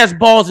Tony Khan has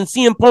balls and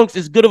CM Punk's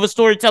as good of a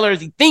storyteller as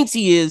he thinks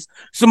he is,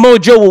 Samoa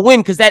Joe will win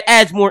because that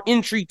adds more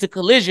intrigue to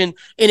Collision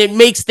and it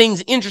makes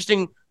things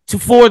interesting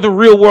for the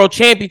real world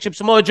championship.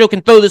 Samoa Joe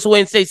can throw this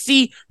away and say,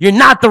 see, you're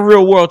not the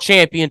real world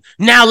champion.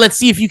 Now let's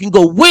see if you can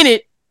go win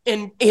it.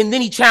 And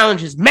then he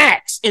challenges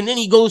Max, and then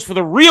he goes for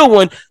the real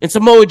one. And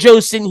Samoa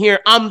Joe's sitting here,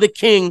 I'm the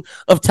king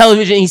of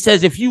television. He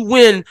says, if you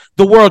win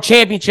the world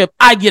championship,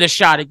 I get a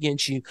shot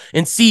against you.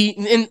 And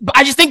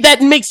I just think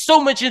that makes so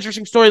much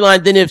interesting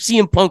storyline than if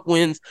CM Punk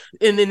wins,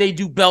 and then they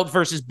do belt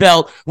versus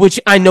belt, which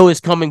I know is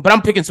coming. But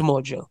I'm picking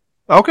Samoa Joe.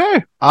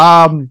 Okay.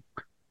 The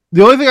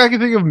only thing I can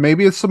think of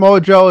maybe it's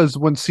Samoa Joe is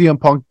when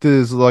CM Punk did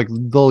his like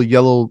little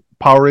yellow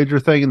Power Ranger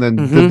thing and then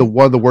did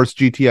one of the worst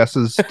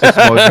GTSs to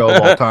Samoa Joe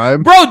of all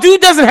time. Bro, dude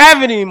doesn't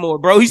have it anymore,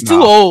 bro. He's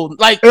too old.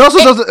 Like, it also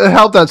doesn't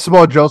help that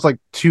Samoa Joe's like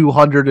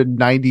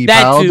 290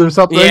 pounds or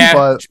something. Yeah,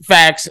 but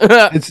facts.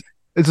 it's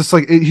just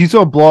like he's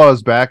gonna blow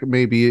his back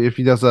maybe if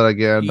he does that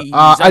again.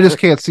 I just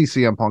can't see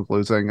CM Punk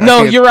losing.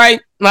 No, you're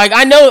right. Like,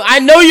 I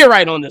know you're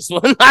right on this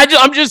one.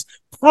 I'm just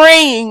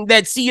praying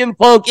that CM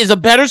Punk is a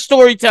better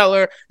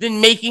storyteller than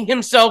making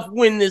himself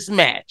win this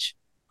match.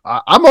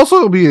 I'm also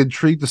going to be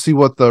intrigued to see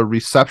what the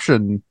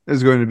reception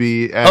is going to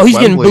be at he's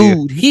Wembley. Getting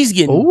booed. He's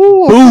getting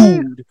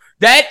booed.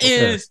 That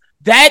is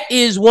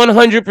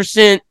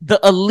 100% the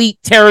elite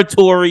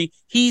territory.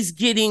 He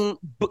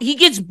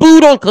gets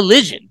booed on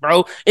Collision,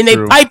 bro, and they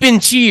pipe in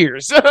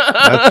cheers.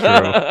 That's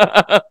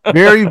true.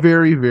 Very,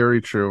 very,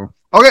 very true.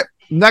 Okay,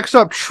 next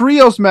up,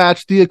 trios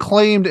match, the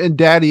Acclaimed and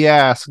Daddy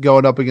Ass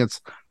going up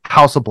against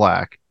House of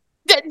Black.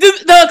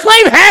 The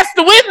Acclaim has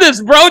to win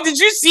this, bro. Did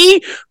you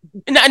see?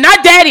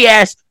 Not Daddy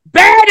Ass.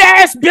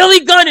 Badass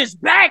Billy Gunn is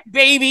back,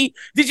 baby.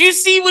 Did you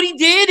see what he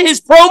did? His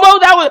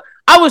promo?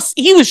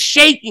 He was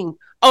shaking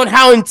on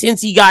how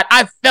intense he got.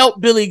 I felt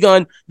Billy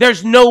Gunn.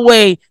 There's no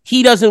way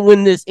he doesn't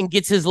win this and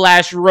gets his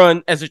last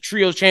run as a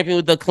trios champion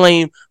with the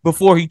Acclaim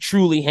before he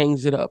truly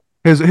hangs it up.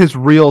 His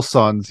real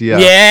sons, yeah.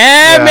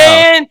 Yeah,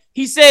 man.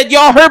 He said,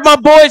 y'all heard my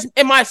boys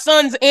and my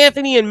sons,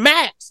 Anthony and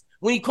Max.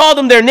 When he called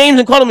them their names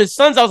and called them his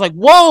sons, I was like,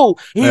 whoa.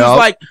 And he was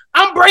like,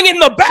 I'm bringing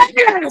the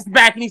badass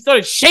back. And he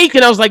started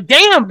shaking. I was like,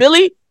 damn,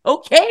 Billy.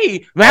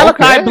 Okay.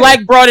 Malachi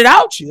Black brought it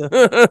out you.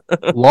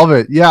 Love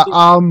it. Yeah.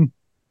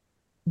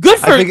 Good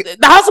for the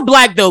House of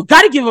Black, though.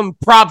 Got to give him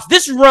props.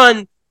 This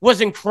run was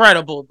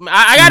incredible.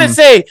 I got to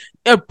say,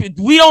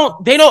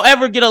 they don't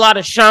ever get a lot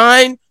of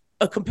shine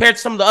compared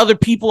to some of the other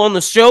people on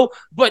the show.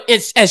 But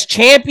as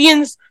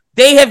champions,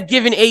 they have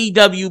given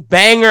AEW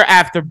banger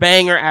after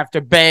banger after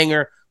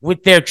banger.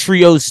 with their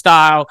trio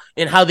style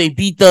and how they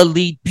beat the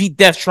Elite, beat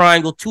Death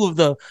Triangle, two of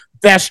the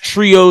best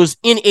trios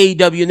in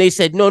AEW, and they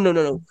said,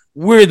 no,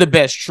 we're the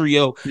best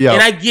trio. Yeah.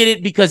 And I get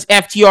it because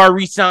FTR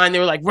re-signed. They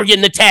were like, we're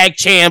getting the tag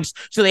champs,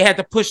 so they had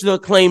to push the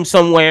Acclaim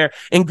somewhere,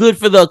 and good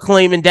for the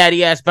Acclaim and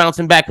Daddy Ass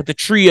bouncing back with the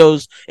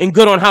trios, and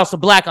good on House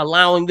of Black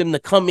allowing them to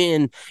come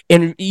in,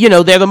 and,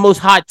 they're the most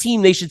hot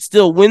team. They should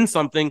still win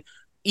something,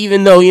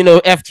 even though,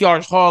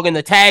 FTR's hogging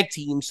the tag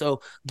team,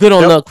 so good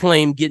on the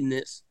Acclaim getting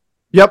this.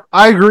 Yep,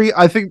 I agree.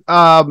 I think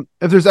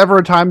if there's ever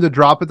a time to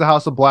drop it to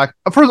House of Black,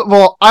 first of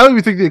all, I don't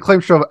even think the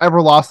Acclaim should have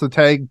ever lost the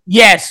tag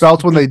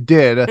belts when they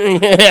did.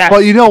 Yeah.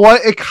 But you know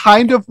what? It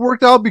kind of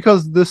worked out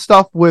because this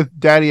stuff with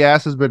Daddy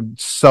Ass has been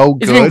so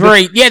good. It's been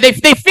great. Yeah, they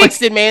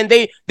fixed it, man.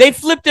 They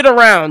flipped it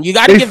around. You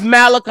got to give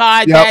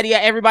Malachi, Daddy,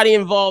 everybody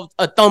involved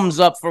a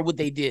thumbs up for what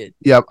they did.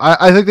 Yep,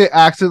 I think they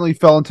accidentally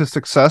fell into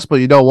success, but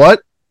you know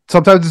what?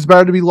 Sometimes it's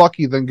better to be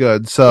lucky than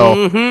good.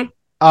 So,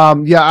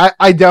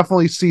 I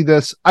definitely see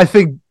this. I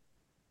think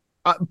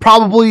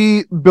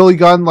probably Billy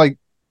Gunn, like,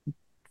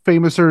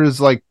 famouser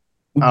is like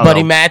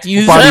Buddy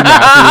Matthews. He's like,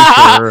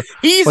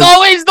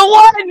 always the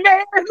one,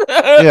 man.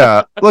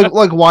 Yeah,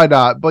 like why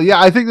not? But yeah,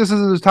 I think this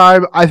is his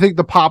time. I think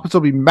the pop-ups will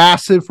be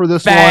massive for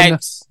this one.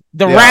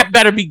 The rap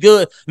better be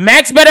good.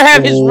 Max better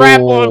have his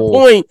rap on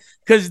point,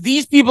 because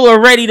these people are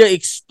ready to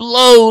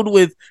explode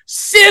with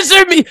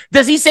Scissor Me.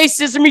 Does he say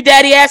Scissor Me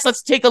Daddy Ass?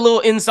 Let's take a little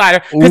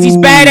insider, because he's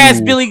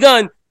badass Billy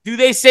Gunn. Do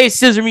they say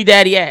Scissor Me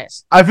Daddy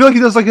Ass? I feel like he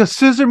does like a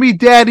Scissor Me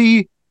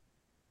Daddy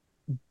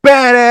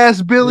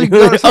badass Billy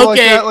Gunn, like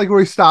that, like where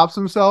he stops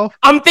himself.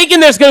 I'm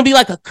thinking there's going to be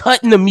like a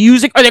cut in the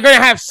music, or they're going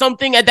to have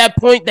something at that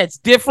point that's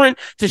different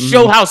to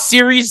show how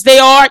serious they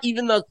are,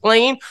 even the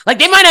Acclaim. Like,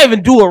 they might not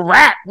even do a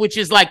rap, which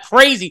is like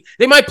crazy.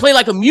 They might play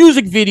like a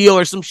music video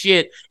or some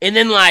shit, and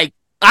then like,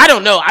 I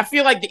don't know. I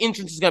feel like the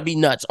entrance is going to be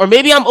nuts. Or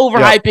maybe I'm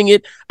overhyping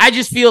it. I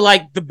just feel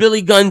like the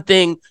Billy Gunn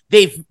thing,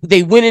 they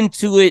went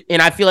into it,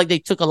 and I feel like they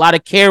took a lot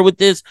of care with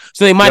this,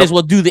 so they might as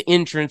well do the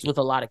entrance with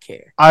a lot of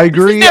care. I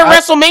agree. They're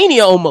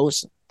WrestleMania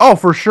almost. Oh,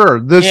 for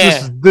sure.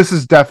 This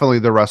is definitely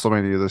the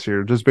WrestleMania this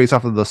year, just based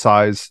off of the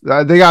size.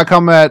 They got to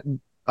come at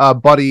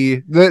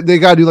Buddy. They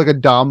got to do like a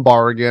Dom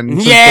bar again.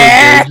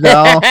 Yeah.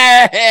 Now.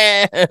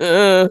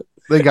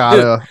 They got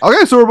to.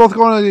 Okay, so we're both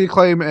going to the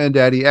Acclaim and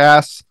Daddy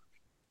Ass.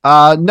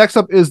 Next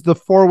up is the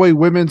 4-way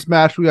women's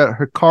match. We got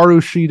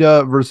Hikaru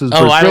Shida versus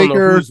Britt I don't know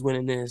Baker who's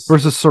winning this.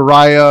 versus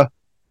Saraya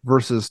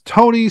versus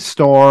Toni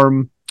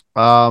Storm.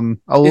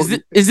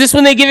 Is this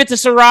when they give it to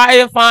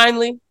Saraya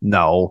finally?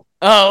 No.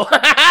 Oh.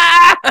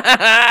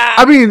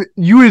 I mean,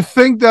 you would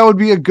think that would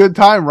be a good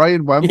time, right?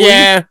 In Wembley?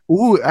 Yeah.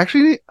 Ooh,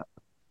 actually,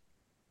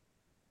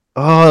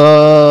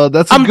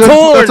 that's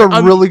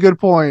a really good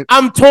point.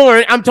 I'm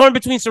torn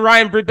between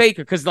Saraya and Britt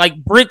Baker, because like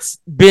Britt's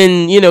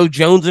been,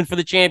 jonesing for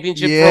the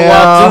championship for a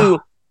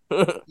while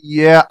too.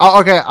 Yeah.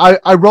 Okay.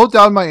 I wrote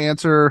down my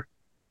answer,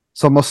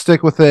 so I'm gonna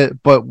stick with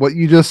it. But what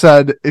you just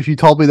said, if you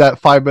told me that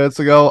 5 minutes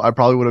ago, I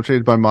probably would have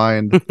changed my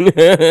mind.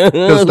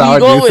 Because now I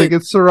do think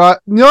it's Saraya.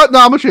 You know what? No,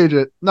 I'm gonna change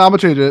it. I'm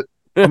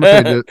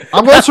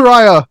going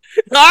Saraya. All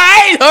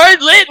right,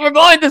 Lit. We're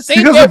going the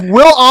same. Because if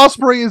Will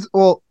Ospreay is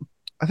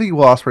I think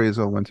Will Ospreay is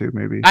going to win too,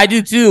 maybe. I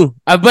do too.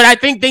 But I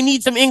think they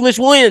need some English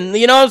win.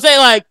 You know what I'm saying?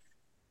 Like,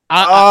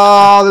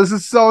 this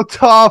is so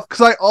tough,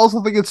 because I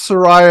also think it's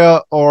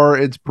Saraya or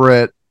it's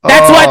Britt.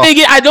 That's why I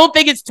think I don't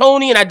think it's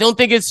Tony, and I don't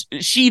think it's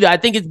Shida. I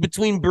think it's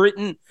between Britt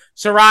and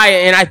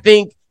Saraya, and I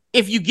think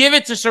if you give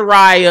it to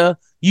Saraya,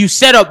 you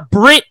set up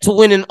Britt to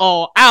win an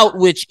All Out,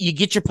 which you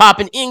get your pop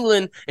in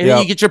England, and then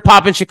you get your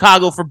pop in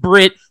Chicago for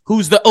Britt,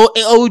 who's the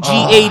OG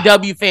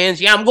AEW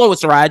fans. Yeah, I'm going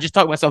with Saraya. I just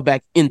talked myself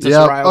back into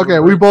Saraya. Okay,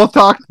 we both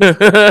talked.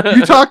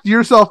 You talked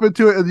yourself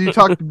into it, and you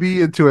talked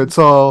me into it.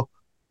 So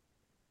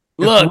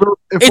look,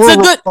 if we're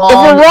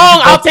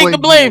wrong, I'll take the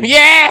blame.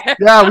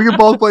 Yeah, we can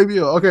both blame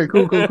you. Okay,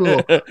 cool.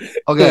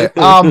 Okay.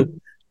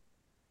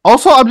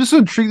 Also, I'm just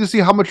intrigued to see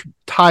how much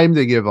time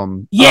they give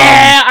them.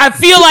 Yeah, I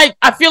feel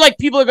like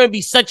people are going to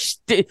be such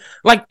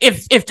like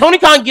if Tony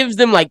Khan gives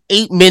them like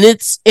 8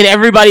 minutes and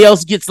everybody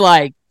else gets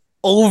like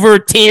over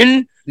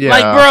 10. Yeah.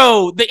 Like,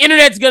 bro, the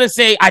internet's gonna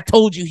say, "I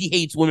told you he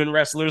hates women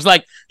wrestlers."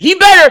 Like, he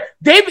better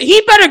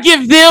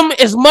give them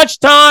as much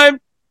time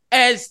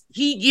as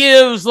he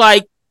gives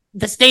like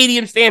the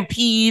Stadium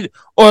Stampede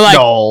or like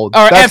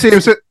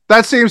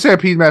that same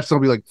Stampede match is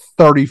gonna be like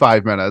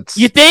 35 minutes.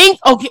 You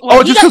think? Okay.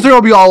 Well, just because they're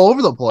gonna be all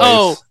over the place.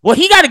 Oh, well,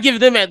 he got to give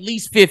them at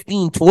least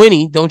 15,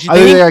 20, don't you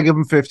think? I think I gotta give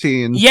them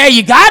 15. Yeah,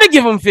 you got to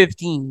give them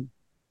 15.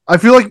 I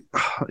feel like,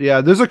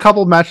 there's a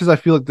couple matches I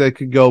feel like they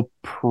could go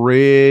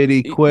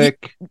pretty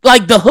quick.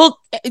 Like the Hook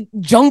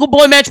Jungle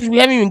Boy match, which we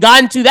haven't even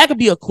gotten to. That could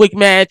be a quick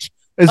match.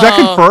 Is that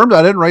confirmed?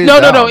 I didn't write it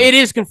down. No, it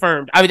is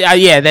confirmed.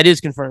 Yeah, that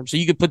is confirmed. So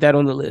you could put that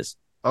on the list.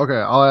 Okay,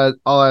 I'll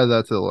add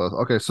that to the list.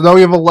 Okay, so now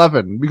we have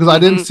 11 because I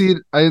didn't see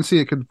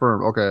it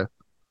confirmed. Okay.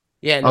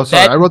 Yeah. No,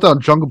 sorry. I wrote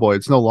down Jungle Boy.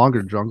 It's no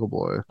longer Jungle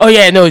Boy. Oh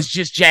yeah, no, it's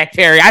just Jack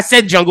Perry. I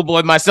said Jungle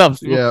Boy myself.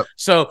 Yeah.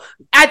 So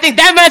I think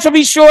that match will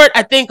be short.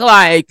 I think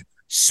like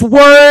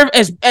Swerve,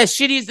 as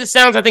shitty as this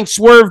sounds, I think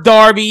Swerve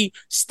Darby,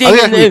 Sting. I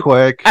think that's gonna be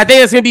quick. I think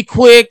that's gonna be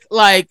quick.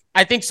 Like,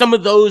 I think some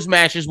of those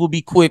matches will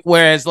be quick,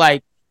 whereas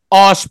like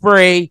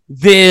Ospreay,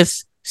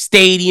 this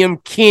Stadium,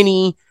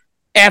 Kenny,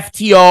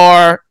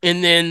 FTR,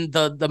 and then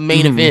the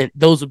main event,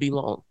 those will be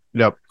long.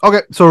 Yep.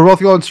 Okay, so we're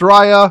both going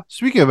Soraya.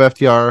 Speaking of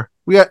FTR,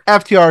 we got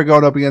FTR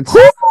going up against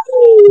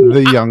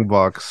the Young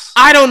Bucks.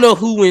 I don't know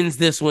who wins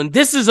this one.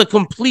 This is a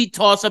complete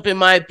toss-up in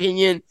my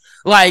opinion.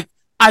 Like,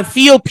 I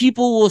feel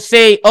people will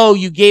say, oh,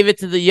 you gave it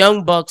to the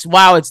Young Bucks.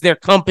 Wow, it's their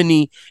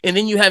company. And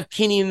then you have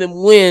Kenny and them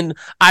win.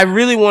 I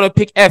really want to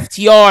pick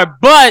FTR.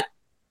 But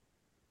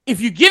if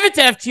you give it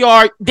to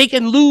FTR, they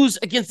can lose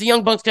against the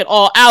Young Bucks at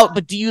All Out.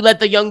 But do you let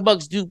the Young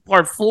Bucks do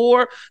part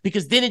 4?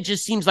 Because then it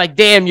just seems like,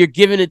 damn, you're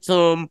giving it to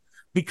them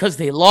because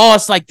they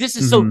lost. Like, this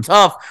is so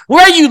tough.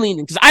 Where are you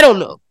leaning? Because I don't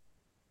know.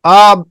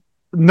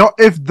 No,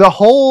 if the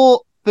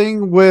whole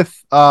thing with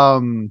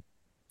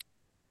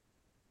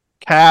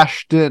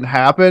Cash didn't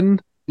happen,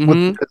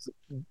 with this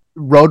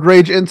road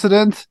rage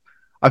incident,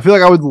 I feel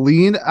like I would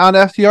lean on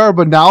FTR,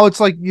 but now it's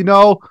like,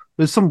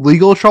 there's some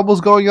legal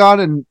troubles going on,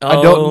 and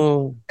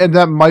and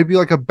that might be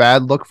like a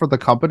bad look for the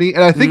company.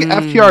 And I think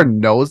FTR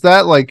knows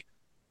that. Like,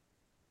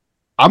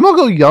 I'm gonna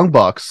go Young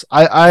Bucks.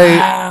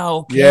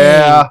 Yeah,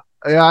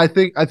 I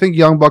think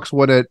Young Bucks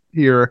win it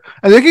here,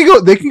 and they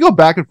can go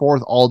back and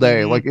forth all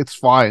day. Like, it's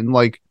fine.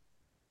 Like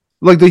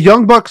the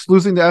Young Bucks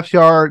losing to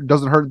FTR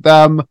doesn't hurt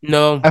them.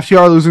 No.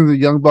 FTR losing to the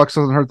Young Bucks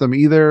doesn't hurt them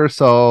either.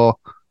 So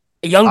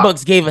Young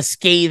Bucks gave a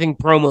scathing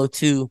promo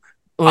too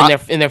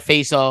in their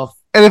face off.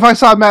 And if I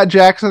saw Matt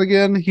Jackson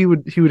again, he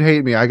would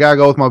hate me. I gotta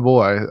go with my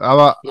boy.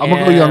 I'm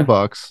gonna go Young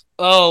Bucks.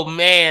 Oh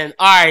man!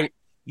 All right,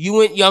 you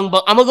went Young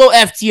Bucks. I'm gonna go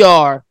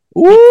FTR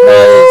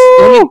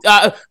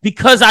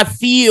because I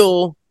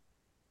feel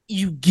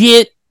you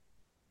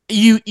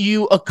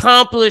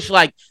accomplish,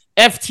 like,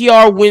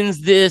 FTR wins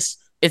this.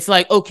 It's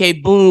like, okay,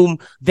 boom.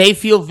 They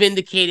feel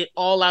vindicated.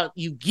 All Out,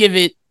 you give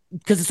it,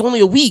 because it's only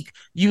a week.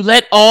 You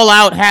let All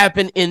Out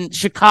happen in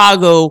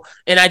Chicago,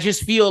 and I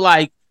just feel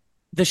like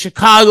the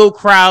Chicago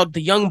crowd, the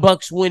Young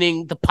Bucks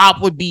winning, the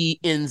pop would be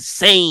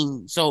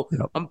insane. So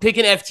I'm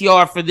picking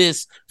FTR for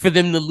this, for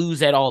them to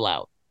lose at All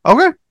Out.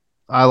 Okay.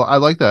 I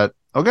like that.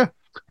 Okay.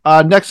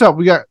 Next up,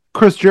 we got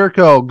Chris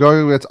Jericho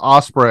going against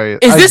Ospreay.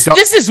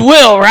 This is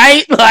Will,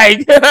 right?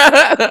 Like...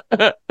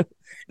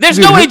 There's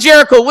no way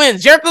Jericho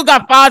wins. Jericho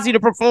got Fozzy to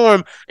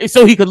perform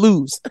so he could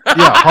lose.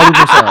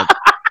 Yeah,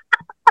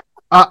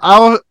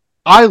 100%.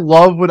 I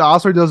love when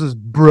Ospreay does his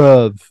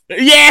bruv.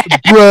 Yeah.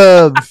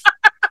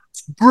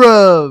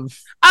 Bruv.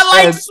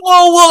 I like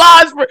Swole Will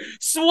Ospreay.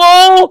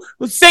 Swole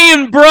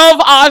saying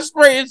bruv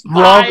Ospreay is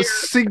fire. Bruv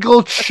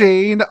single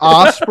chain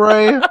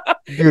Ospreay.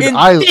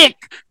 Dude,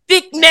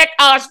 thick neck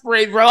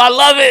Ospreay, bro. I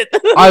love it.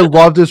 I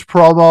loved his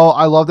promo.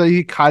 I love that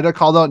he kind of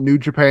called out New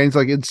Japan. He's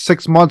like, in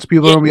 6 months,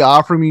 people are going to be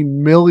offering me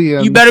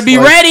millions. You better be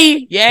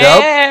ready.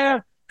 Yeah.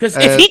 Because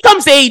if he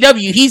comes to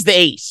AEW, he's the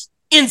ace.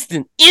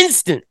 Instant.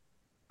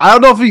 I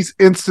don't know if he's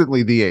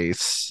instantly the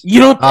ace.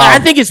 You don't? I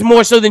think it's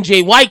more so than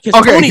Jay White, because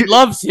Tony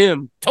loves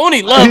him.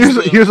 Tony loves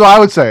him. Here's what I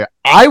would say.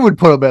 I would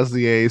put him as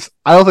the ace.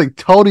 I don't think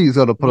Tony's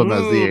going to put him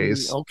as the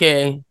ace.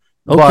 Okay.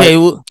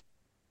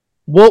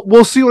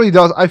 We'll see what he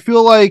does. I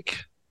feel like...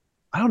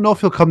 I don't know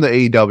if he'll come to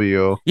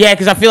AEW. Yeah,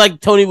 because I feel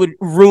like Tony would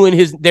ruin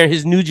his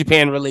New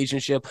Japan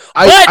relationship.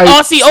 But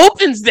Aussie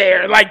Open's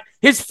there, like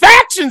his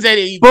factions at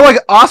AEW. But like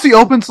Aussie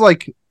Open's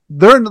like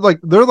they're like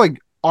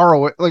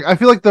ROH. Like, I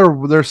feel like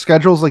their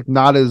schedule's like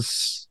not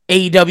as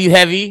AEW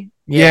heavy.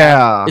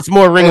 Yeah. It's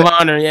more Ring of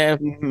Honor. Yeah,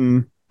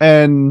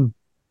 and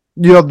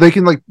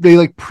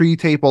they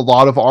pre-tape a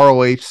lot of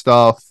ROH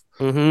stuff.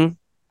 And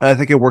I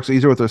think it works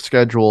easier with their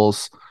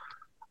schedules.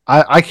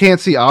 I can't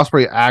see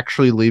Ospreay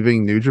actually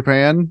leaving New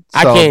Japan. So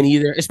I can't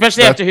either,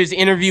 especially after his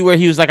interview where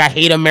he was like, "I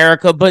hate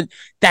America," but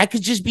that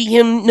could just be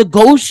him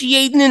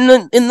negotiating in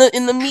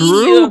the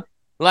media.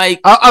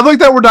 Like, I like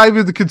that we're not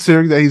even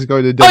considering that he's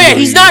going to WWE. Oh yeah,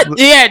 he's not.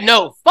 Yeah,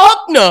 no, fuck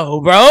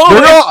no, bro.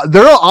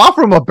 They'll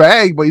offer him a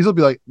bag, but he's gonna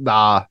be like,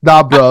 nah,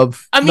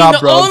 bruv. I mean,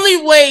 the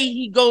only way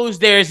he goes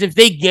there is if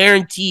they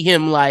guarantee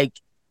him like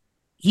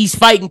he's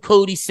fighting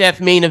Cody Seth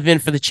main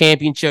event for the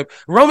championship.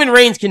 Roman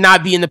Reigns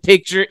cannot be in the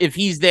picture if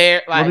he's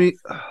there. Like,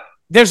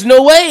 there's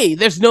no way.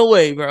 There's no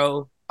way,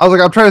 bro. I was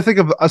like, I'm trying to think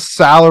of a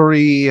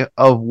salary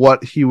of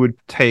what he would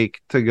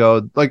take to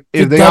go. Like,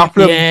 if they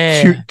offered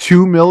him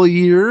 $2 million a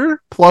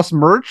year plus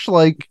merch,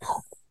 like,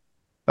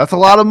 that's a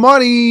lot of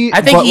money. I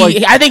think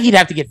he'd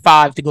have to get $5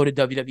 million to go to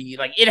WWE.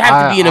 Like, it'd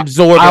have to be an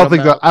absorbent. I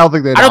don't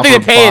think they're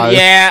paying.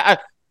 Yeah,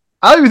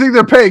 I don't even think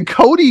they're paying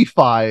Cody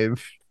 $5 million.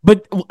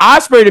 But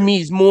Ospreay to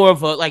me is more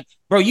of a, like,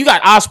 bro, you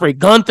got Ospreay,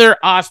 Gunther,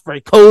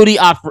 Ospreay, Cody,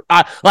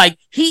 like,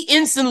 he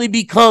instantly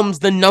becomes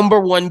the number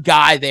one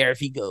guy there if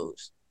he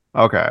goes.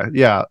 Okay,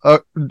 yeah.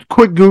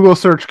 Quick Google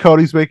search,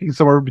 Cody's making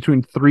somewhere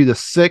between 3 to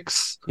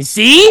 6. You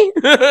see?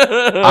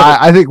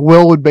 I think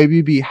Will would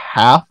maybe be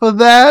half of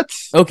that.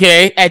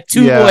 Okay, at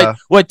 2,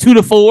 what, 2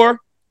 to 4?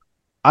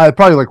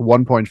 Probably like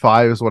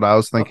 1.5 is what I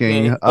was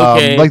thinking.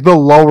 Okay. Like the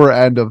lower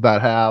end of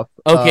that half.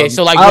 Okay,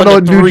 so like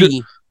 1 to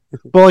 3.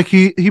 but like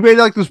he made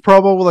like this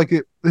promo with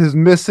like his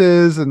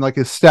missus and like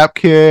his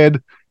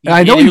stepkid, and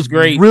I know he was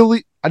great.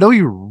 I know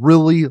he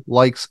really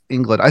likes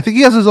England. I think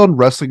he has his own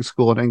wrestling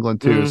school in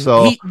England too.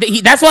 So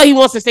that's why he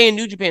wants to stay in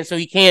New Japan, so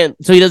he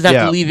doesn't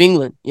have to leave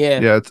England.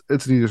 Yeah,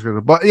 it's neither.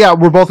 But yeah,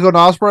 we're both going to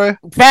Ospreay.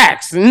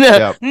 Facts.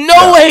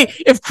 No way.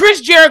 If Chris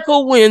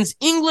Jericho wins,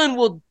 England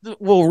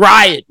will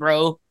riot,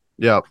 bro.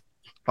 Yep.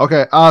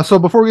 Okay. So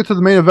before we get to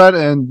the main event,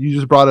 and you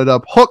just brought it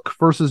up, Hook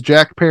versus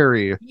Jack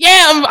Perry.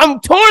 Yeah, I'm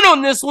torn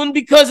on this one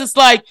because it's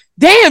like,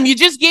 damn, you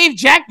just gave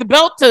Jack the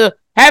belt to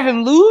have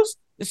him lose.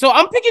 So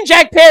I'm picking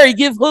Jack Perry.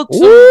 Give Hook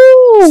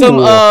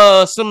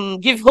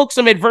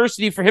some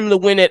adversity for him to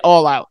win it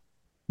all out.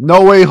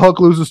 No way Hook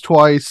loses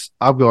twice.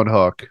 I'm going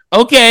Hook.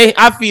 Okay,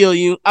 I feel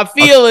you. I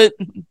feel it.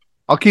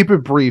 I'll keep it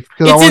brief.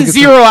 It's in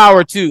 0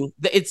 hour too.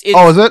 It's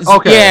is it?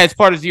 Okay. Yeah, it's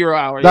part of 0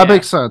 hour. That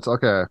makes sense.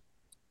 Okay.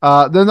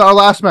 Then our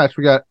last match,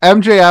 we got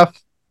MJF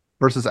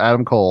versus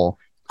Adam Cole.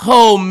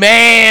 Oh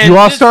man. You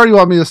want to start or you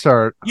want me to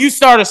start? You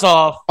start us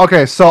off.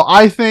 Okay, so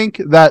I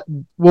think that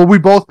we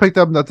both picked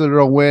up that they're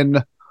gonna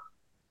win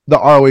the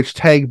ROH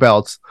tag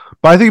belts,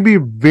 but I think it'd be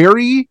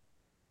very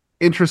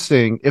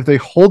interesting if they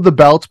hold the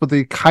belts, but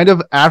they kind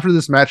of after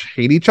this match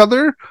hate each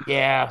other.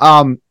 Yeah.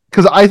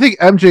 Because I think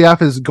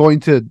MJF is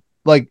going to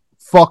like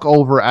fuck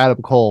over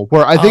Adam Cole,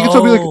 where I think it's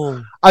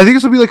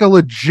gonna be like a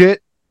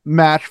legit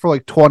match for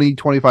like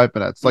 20-25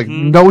 minutes, like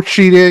no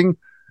cheating.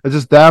 It's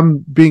just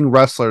them being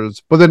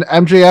wrestlers. But then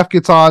MJF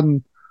gets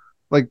on,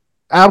 like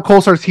Adam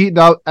Cole starts heating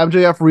up.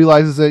 MJF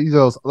realizes it.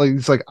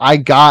 He's like, I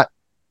got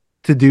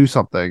to do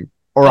something,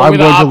 or I'm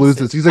going to lose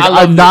this. He's like,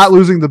 I'm not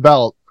losing the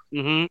belt.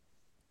 Mm-hmm.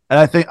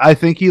 And I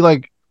think he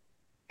like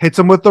hits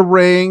him with the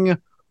ring,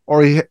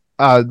 or he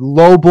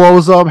low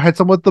blows him, hits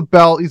him with the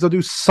belt. He's gonna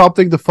do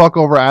something to fuck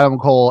over Adam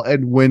Cole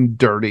and win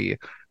dirty.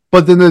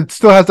 But then it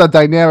still has that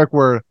dynamic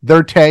where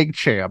they're tag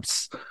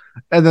champs,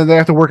 and then they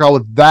have to work out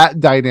with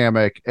that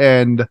dynamic.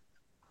 And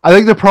I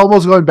think the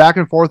promos going back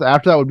and forth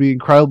after that would be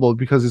incredible,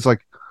 because it's like,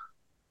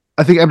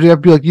 I think MJF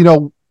would be like,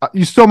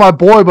 you're still my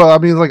boy, but I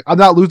mean, like, I'm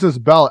not losing this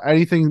belt.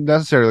 Anything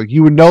necessary. Like,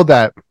 you would know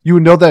that. You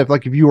would know that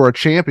if you were a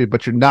champion,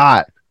 but you're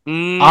not.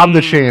 I'm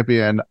the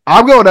champion.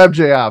 I'm going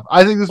MJF.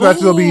 I think this match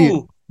will be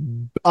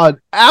an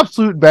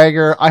absolute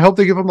banger. I hope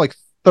they give him like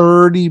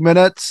 30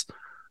 minutes.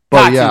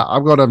 But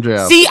I'm going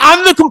MJF. See,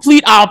 I'm the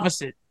complete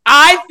opposite.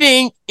 I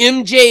think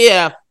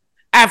MJF,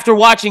 after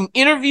watching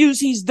interviews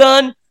he's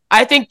done,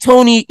 I think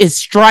Tony is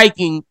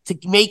striking to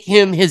make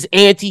him his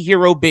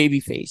anti-hero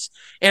babyface.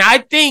 And I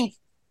think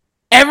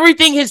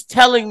everything is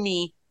telling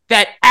me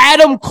that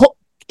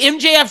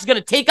MJF's going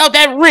to take out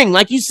that ring.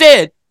 Like you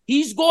said,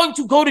 he's going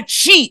to go to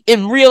cheat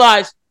and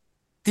realize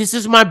this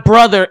is my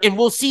brother, and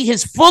we'll see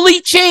his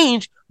fully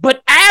change.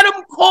 But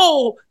Adam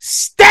Cole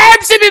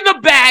stabs him in the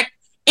back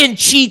and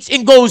cheats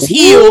and goes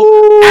heel.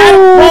 Ooh.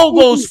 Adam Cole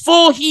goes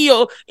full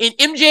heel, and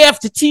MJF,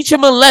 to teach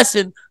him a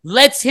lesson,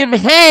 lets him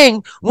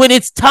hang when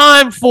it's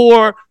time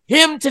for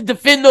him to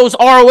defend those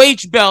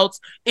ROH belts,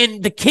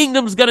 and the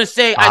Kingdom's gonna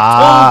say,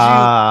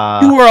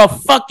 I told you were a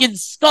fucking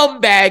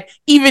scumbag.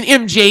 Even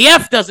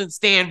MJF doesn't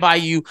stand by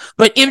you,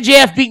 but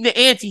MJF, being the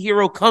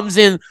anti-hero, comes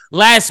in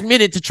last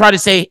minute to try to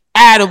say,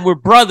 Adam, we're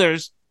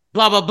brothers,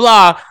 blah, blah,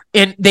 blah,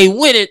 and they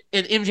win it,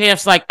 and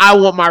MJF's like, I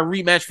want my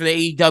rematch for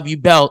the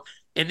AEW belt.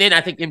 And then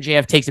I think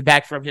MJF takes it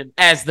back from him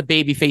as the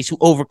babyface who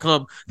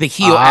overcome the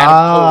heel Adam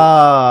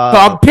Cole. So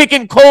I'm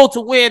picking Cole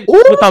to win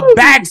with a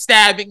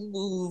backstabbing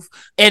move.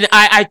 And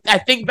I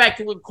think back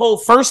to when Cole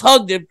first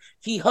hugged him.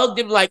 He hugged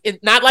him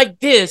not like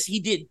this.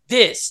 He did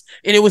this.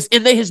 And it was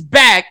in his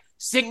back,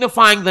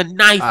 signifying the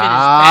knife in his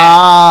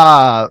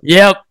back.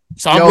 Yep.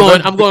 So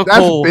I'm going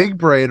Cole. That's big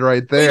brain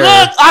right there.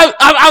 Look,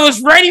 I was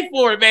ready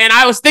for it, man.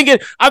 I was thinking,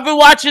 I've been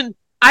watching,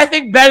 I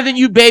think Better Than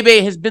You,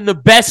 Baby has been the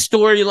best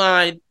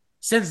storyline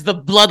since the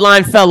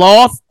bloodline fell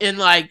off. And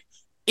like,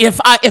 if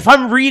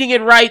I'm reading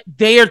it right,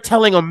 they are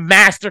telling a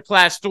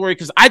masterclass story,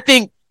 because I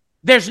think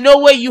there's no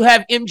way you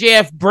have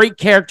MJF break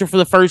character for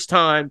the first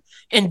time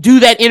and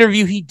do that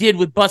interview he did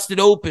with Busted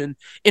Open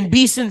and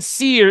be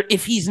sincere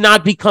if he's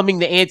not becoming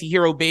the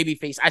anti-hero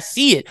babyface. I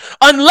see it.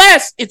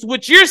 Unless it's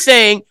what you're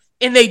saying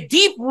and they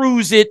deep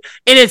ruse it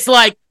and it's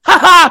like,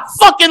 haha,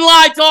 fucking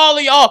lie to all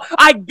of y'all.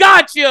 I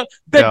got you.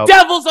 The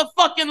devil's a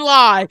fucking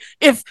lie.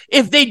 If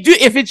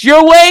it's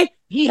your way,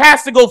 he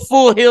has to go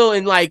full heel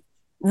and like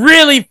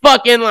really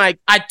fucking like,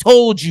 I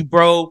told you,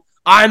 bro,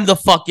 I'm the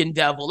fucking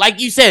devil. Like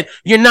you said,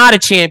 you're not a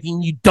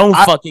champion. You don't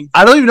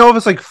I don't even know if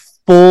it's like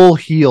full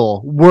heel,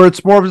 where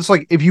it's more of just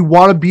like, if you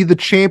want to be the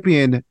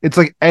champion, it's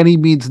like any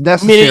means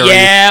necessary.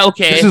 Yeah,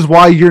 okay. This is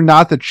why you're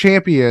not the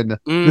champion.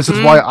 Mm-hmm. This is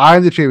why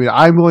I'm the champion.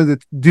 I'm willing to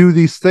do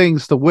these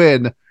things to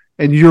win,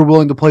 and you're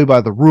willing to play by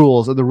the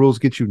rules, and the rules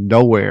get you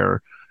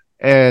nowhere.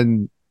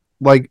 And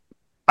like,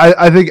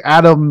 I think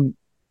Adam,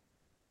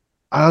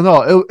 I don't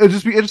know. It'd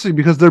just be interesting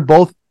because they're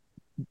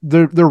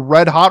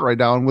red hot right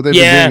now, and what they've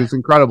been doing is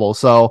incredible.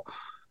 So,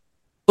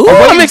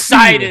 I'm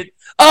excited.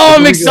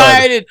 I'm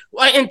excited.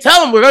 And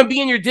tell them we're gonna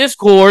be in your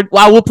Discord.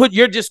 Well, we'll put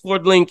your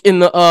Discord link in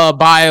the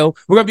bio.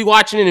 We're gonna be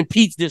watching it in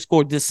Pete's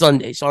Discord this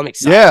Sunday, so I'm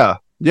excited.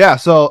 Yeah,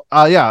 so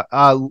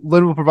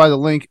Lynn will provide the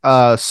link.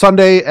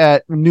 Sunday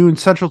at noon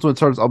Central when it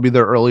starts. I'll be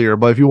there earlier.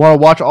 But if you want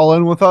to watch All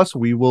In with us,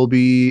 we will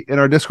be in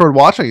our Discord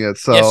watching it.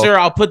 So yes, sir.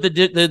 I'll put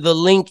the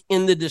link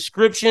in the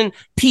description.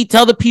 Pete,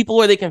 tell the people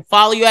where they can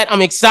follow you at.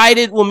 I'm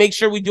excited. We'll make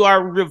sure we do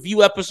our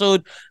review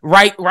episode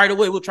right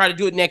away. We'll try to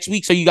do it next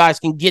week so you guys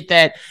can get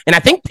that. And I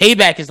think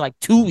Payback is like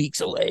 2 weeks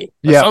away.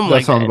 Yeah, something that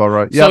like sounds that. about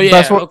right. So,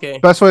 Yeah, okay.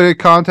 Best way to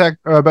contact,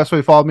 best way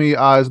to follow me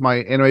is my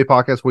anime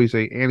podcast. Where you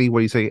say Annie,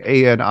 where you say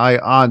ANI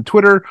on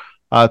Twitter.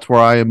 It's where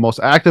I am most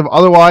active.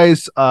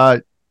 Otherwise,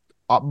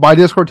 my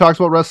Discord talks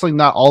about wrestling,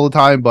 not all the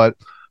time, but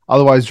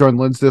otherwise, join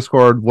Lynn's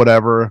Discord.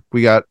 Whatever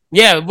we got.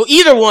 Yeah, well,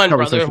 either one,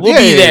 brother. We'll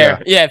be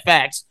there. Yeah,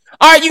 facts.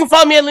 All right, you can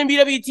follow me at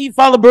LynBWT.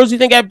 Follow Bros Who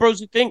Think at Bros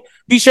Who Think.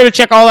 Be sure to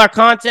check all our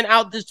content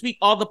out this week.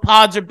 All the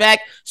pods are back,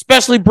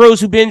 especially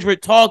Bros Who Binge. We're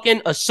talking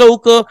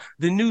Ahsoka.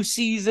 The new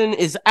season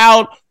is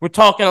out. We're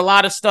talking a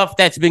lot of stuff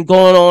that's been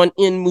going on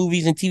in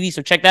movies and TV,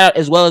 so check that out,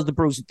 as well as the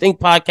Bros Who Think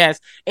podcast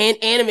and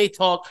Anime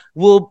Talk.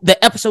 The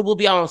episode will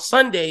be out on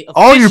Sunday.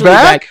 Oh, you're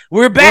back?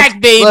 We're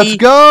back, baby. Let's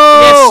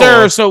go. Yes,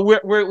 sir. So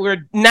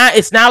we're not.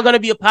 It's now going to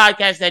be a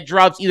podcast that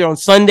drops either on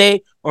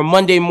Sunday or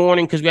Monday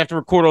morning because we have to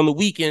record on the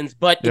weekends,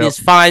 but it is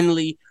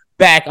finally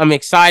back. I'm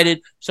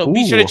excited. So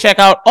be sure to check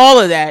out all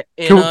of that.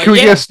 And, can we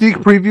get a sneak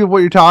preview of what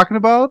you're talking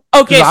about?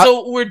 Okay,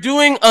 so we're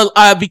doing,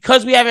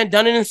 because we haven't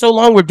done it in so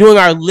long, we're doing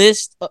our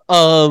list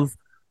of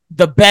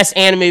the best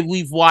anime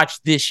we've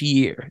watched this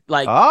year.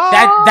 Like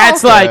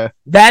that's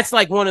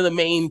like one of the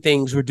main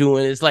things we're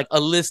doing is like a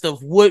list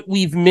of what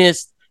we've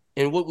missed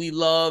and what we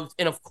loved.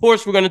 And of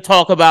course, we're going to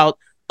talk about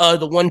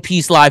the One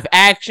Piece live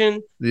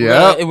action.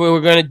 Yeah,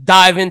 we're going to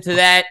dive into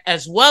that,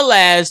 as well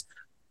as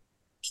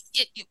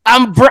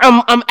I'm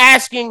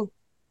asking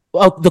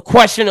the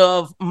question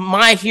of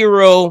My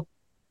Hero.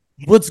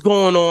 What's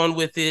going on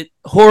with it?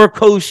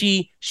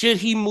 Horikoshi, should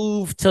he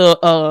move to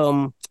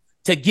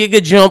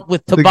Giga Jump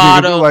with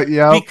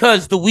Tabata?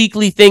 Because the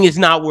weekly thing is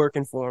not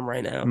working for him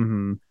right now.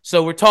 Mm-hmm.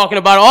 So we're talking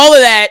about all of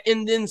that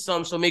and then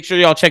some. So make sure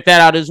y'all check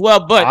that out as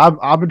well. But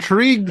I'm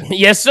intrigued.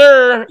 Yes,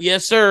 sir.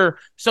 Yes, sir.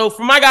 So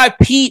for my guy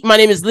Pete, my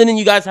name is Lyn, and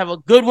you guys have a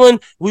good one.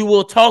 We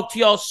will talk to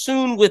y'all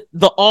soon with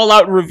the All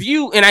Out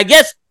review, and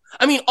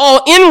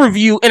All In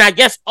review, and I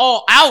guess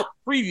All Out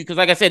preview, because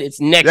like I said,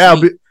 it's next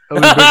week.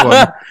 It'll be a big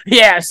one.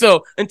 Yeah.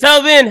 So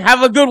until then,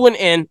 have a good one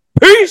and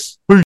peace.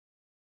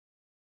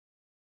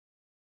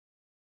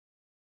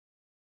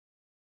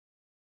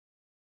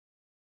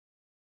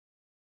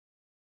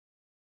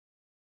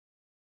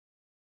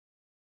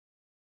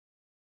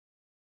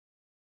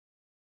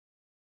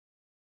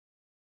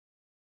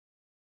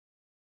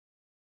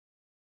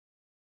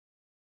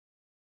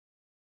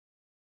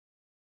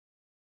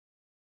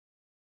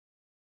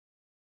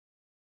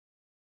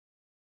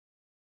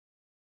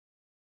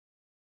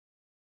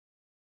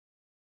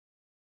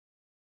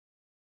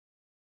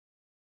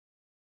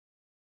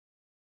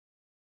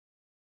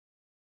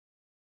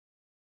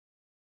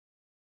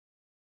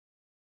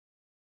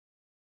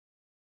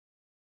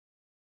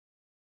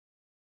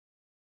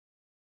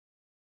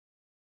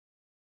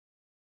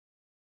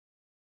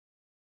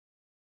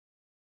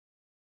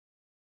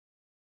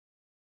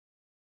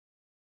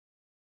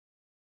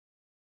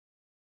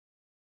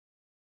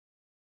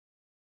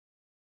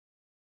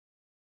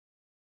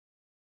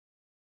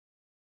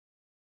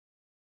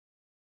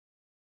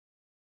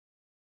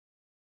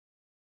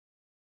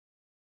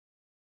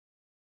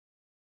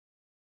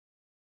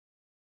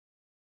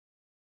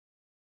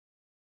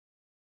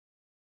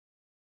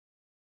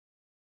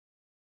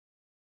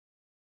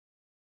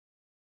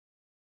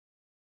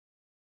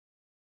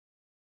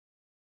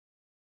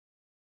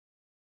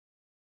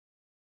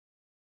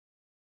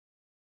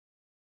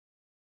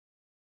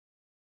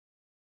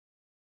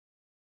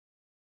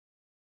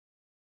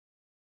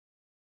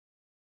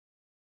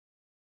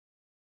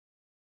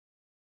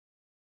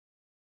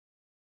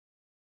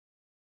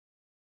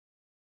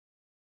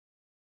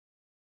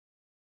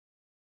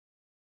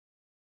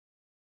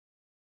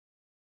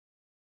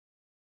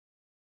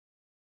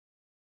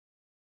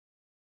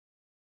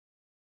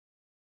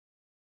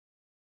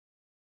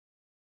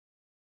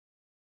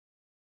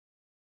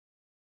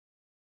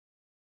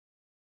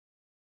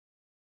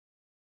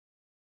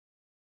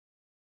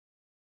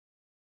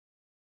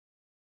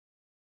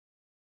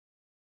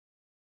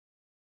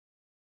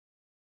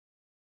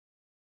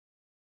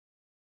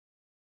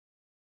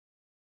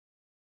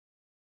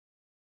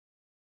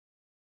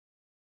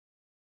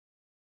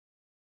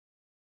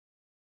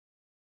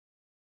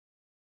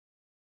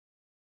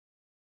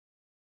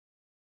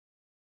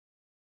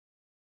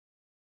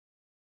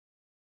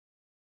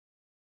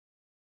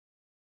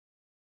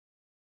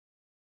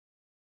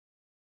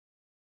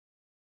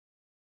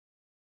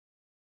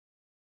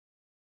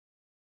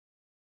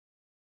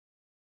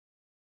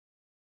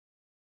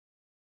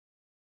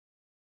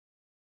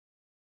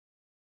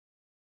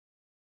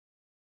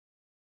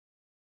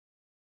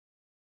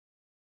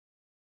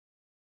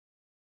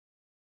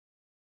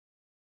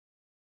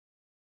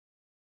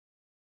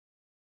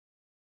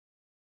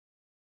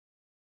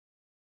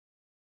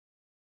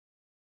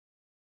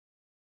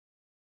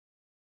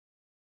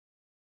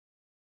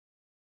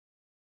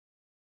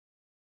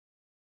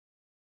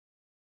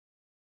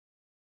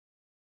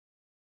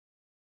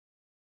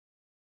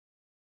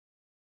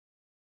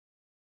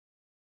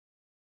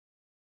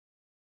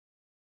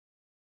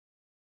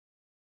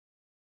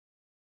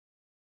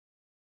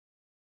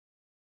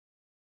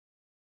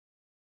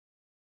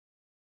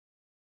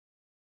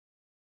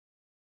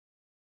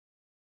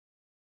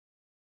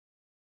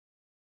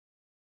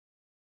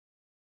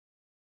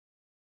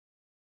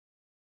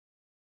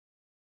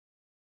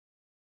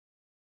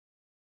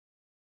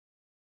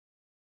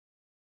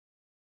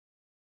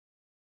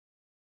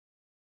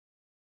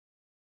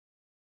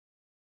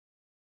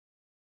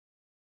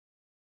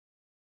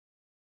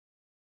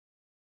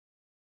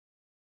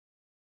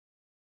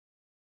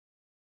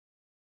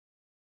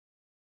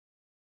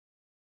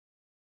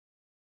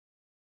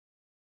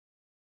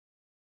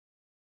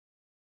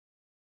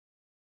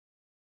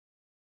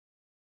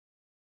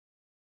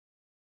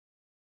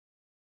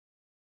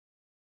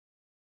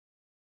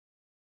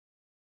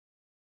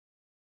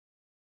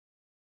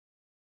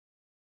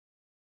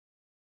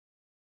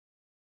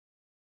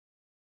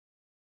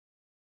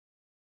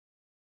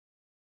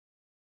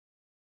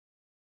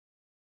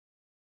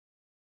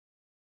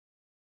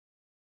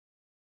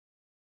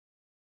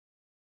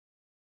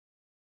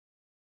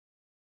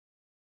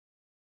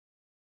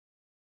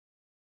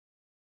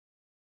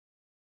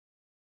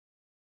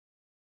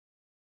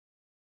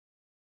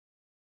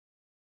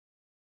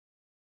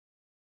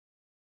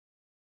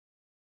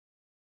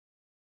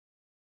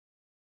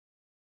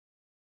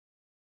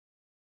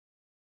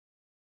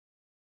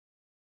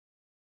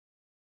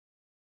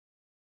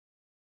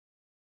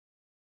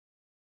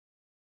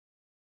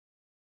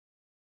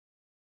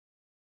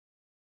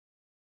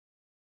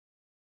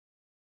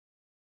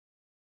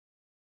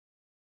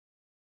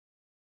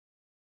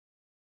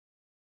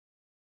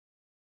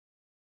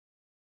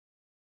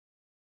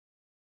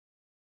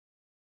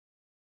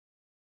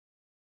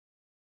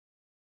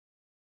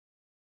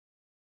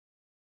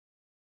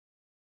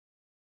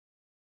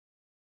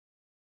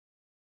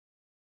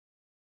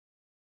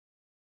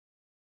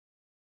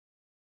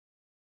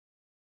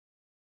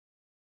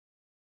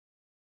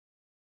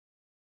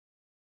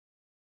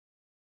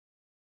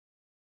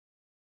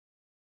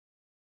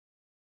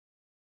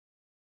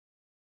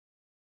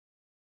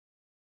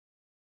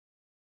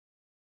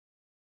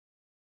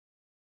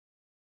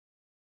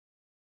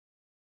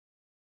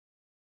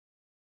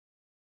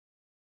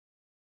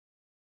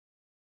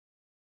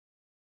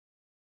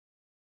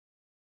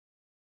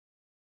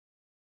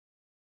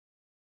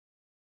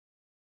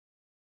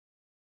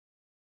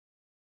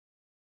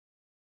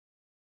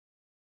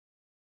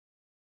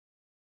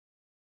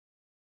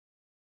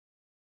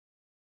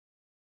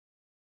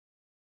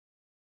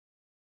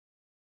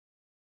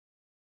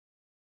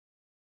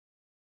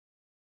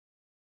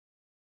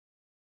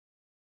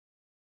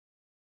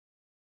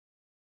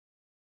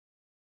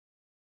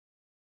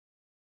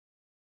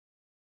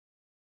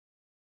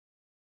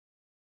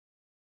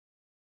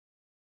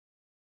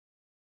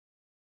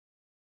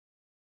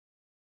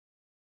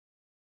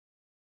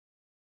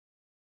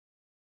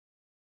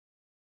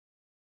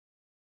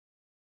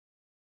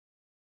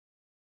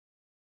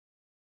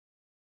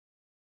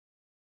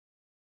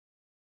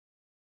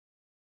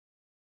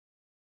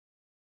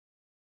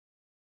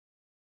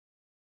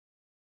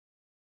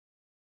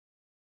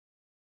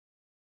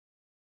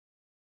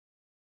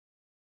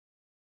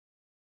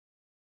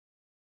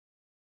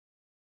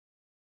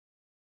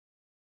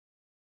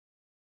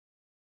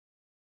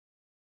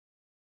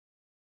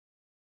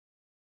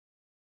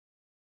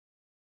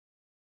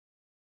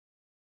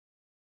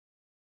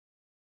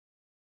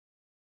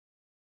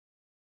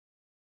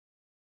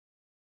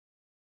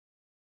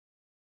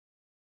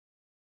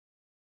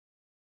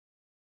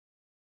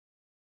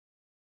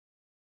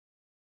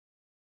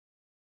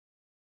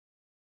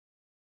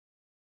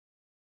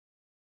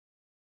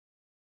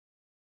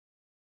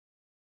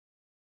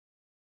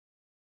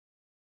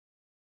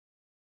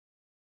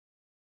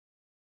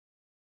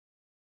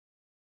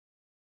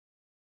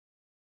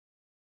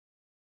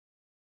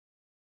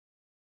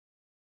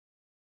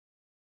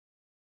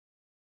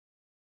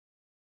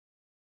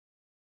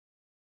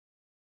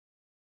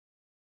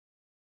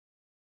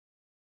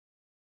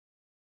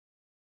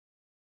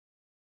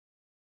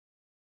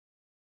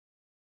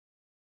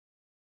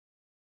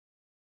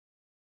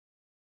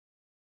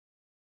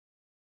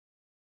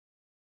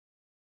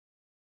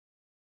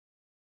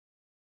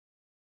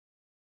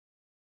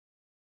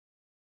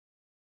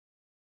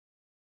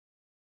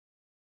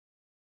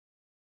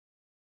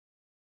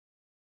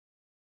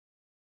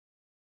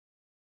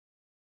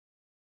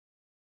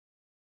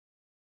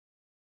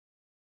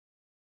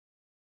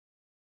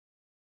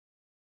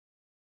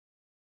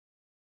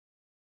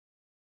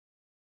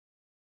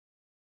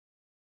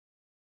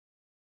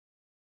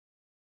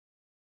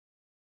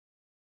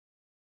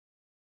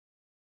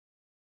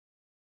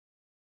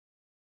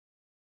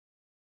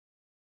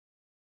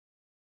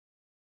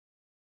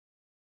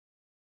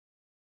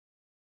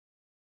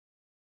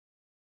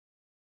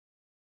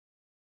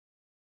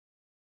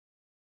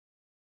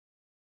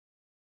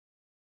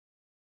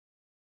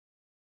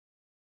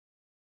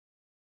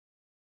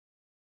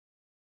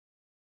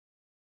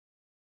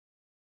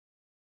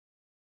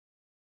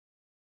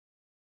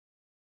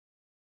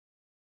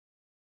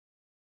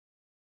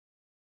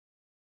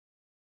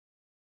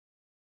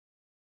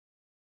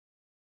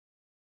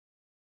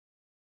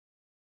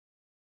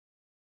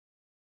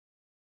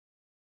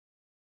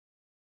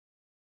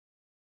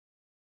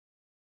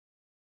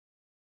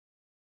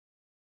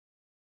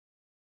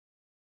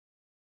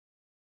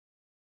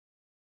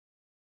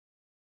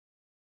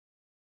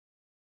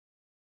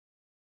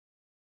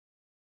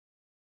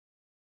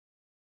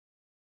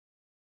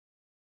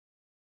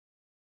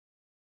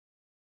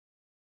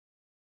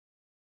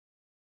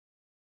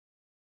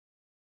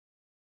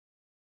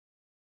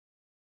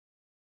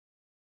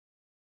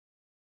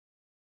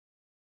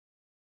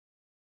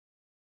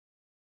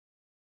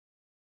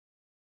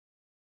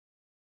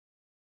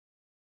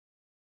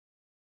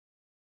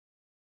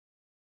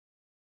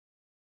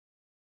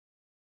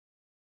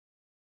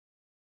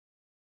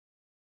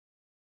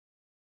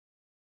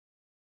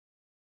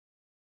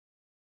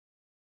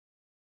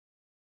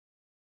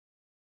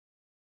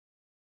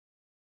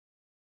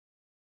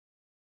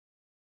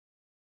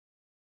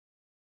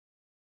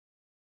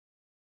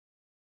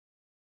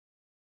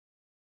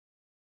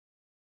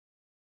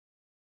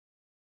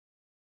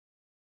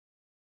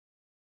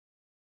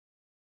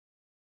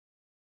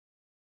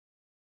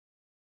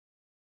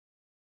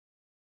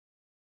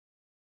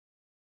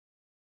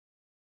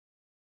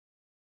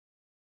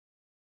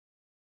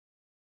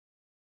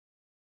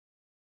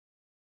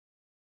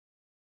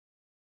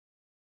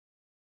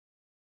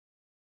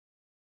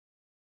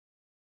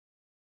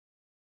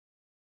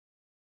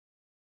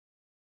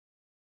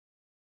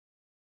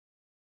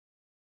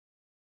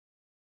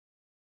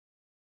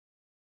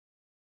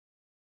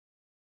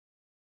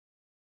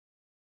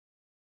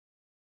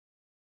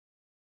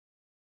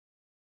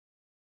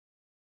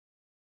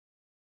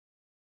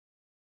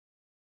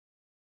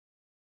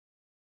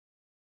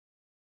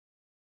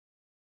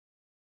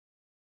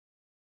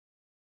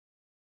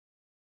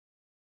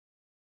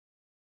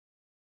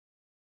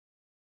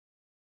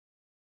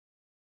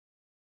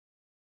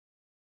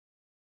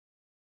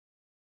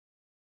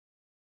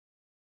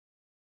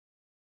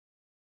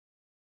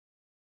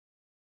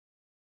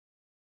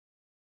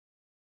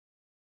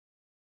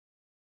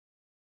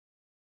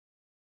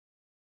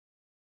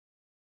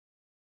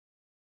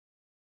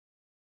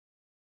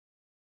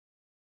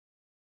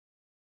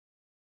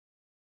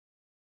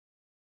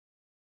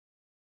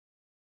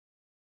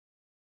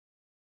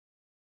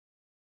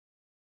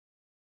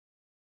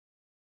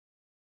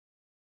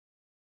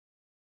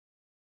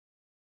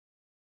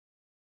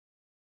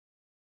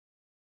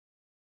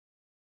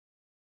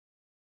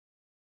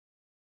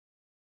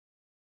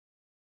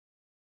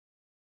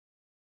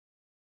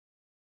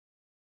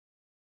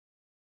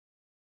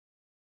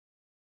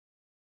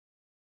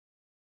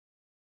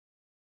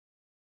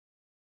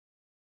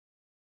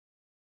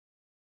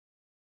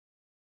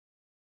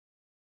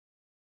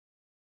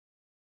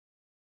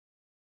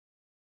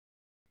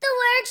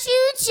 Work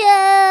Shoot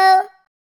Show.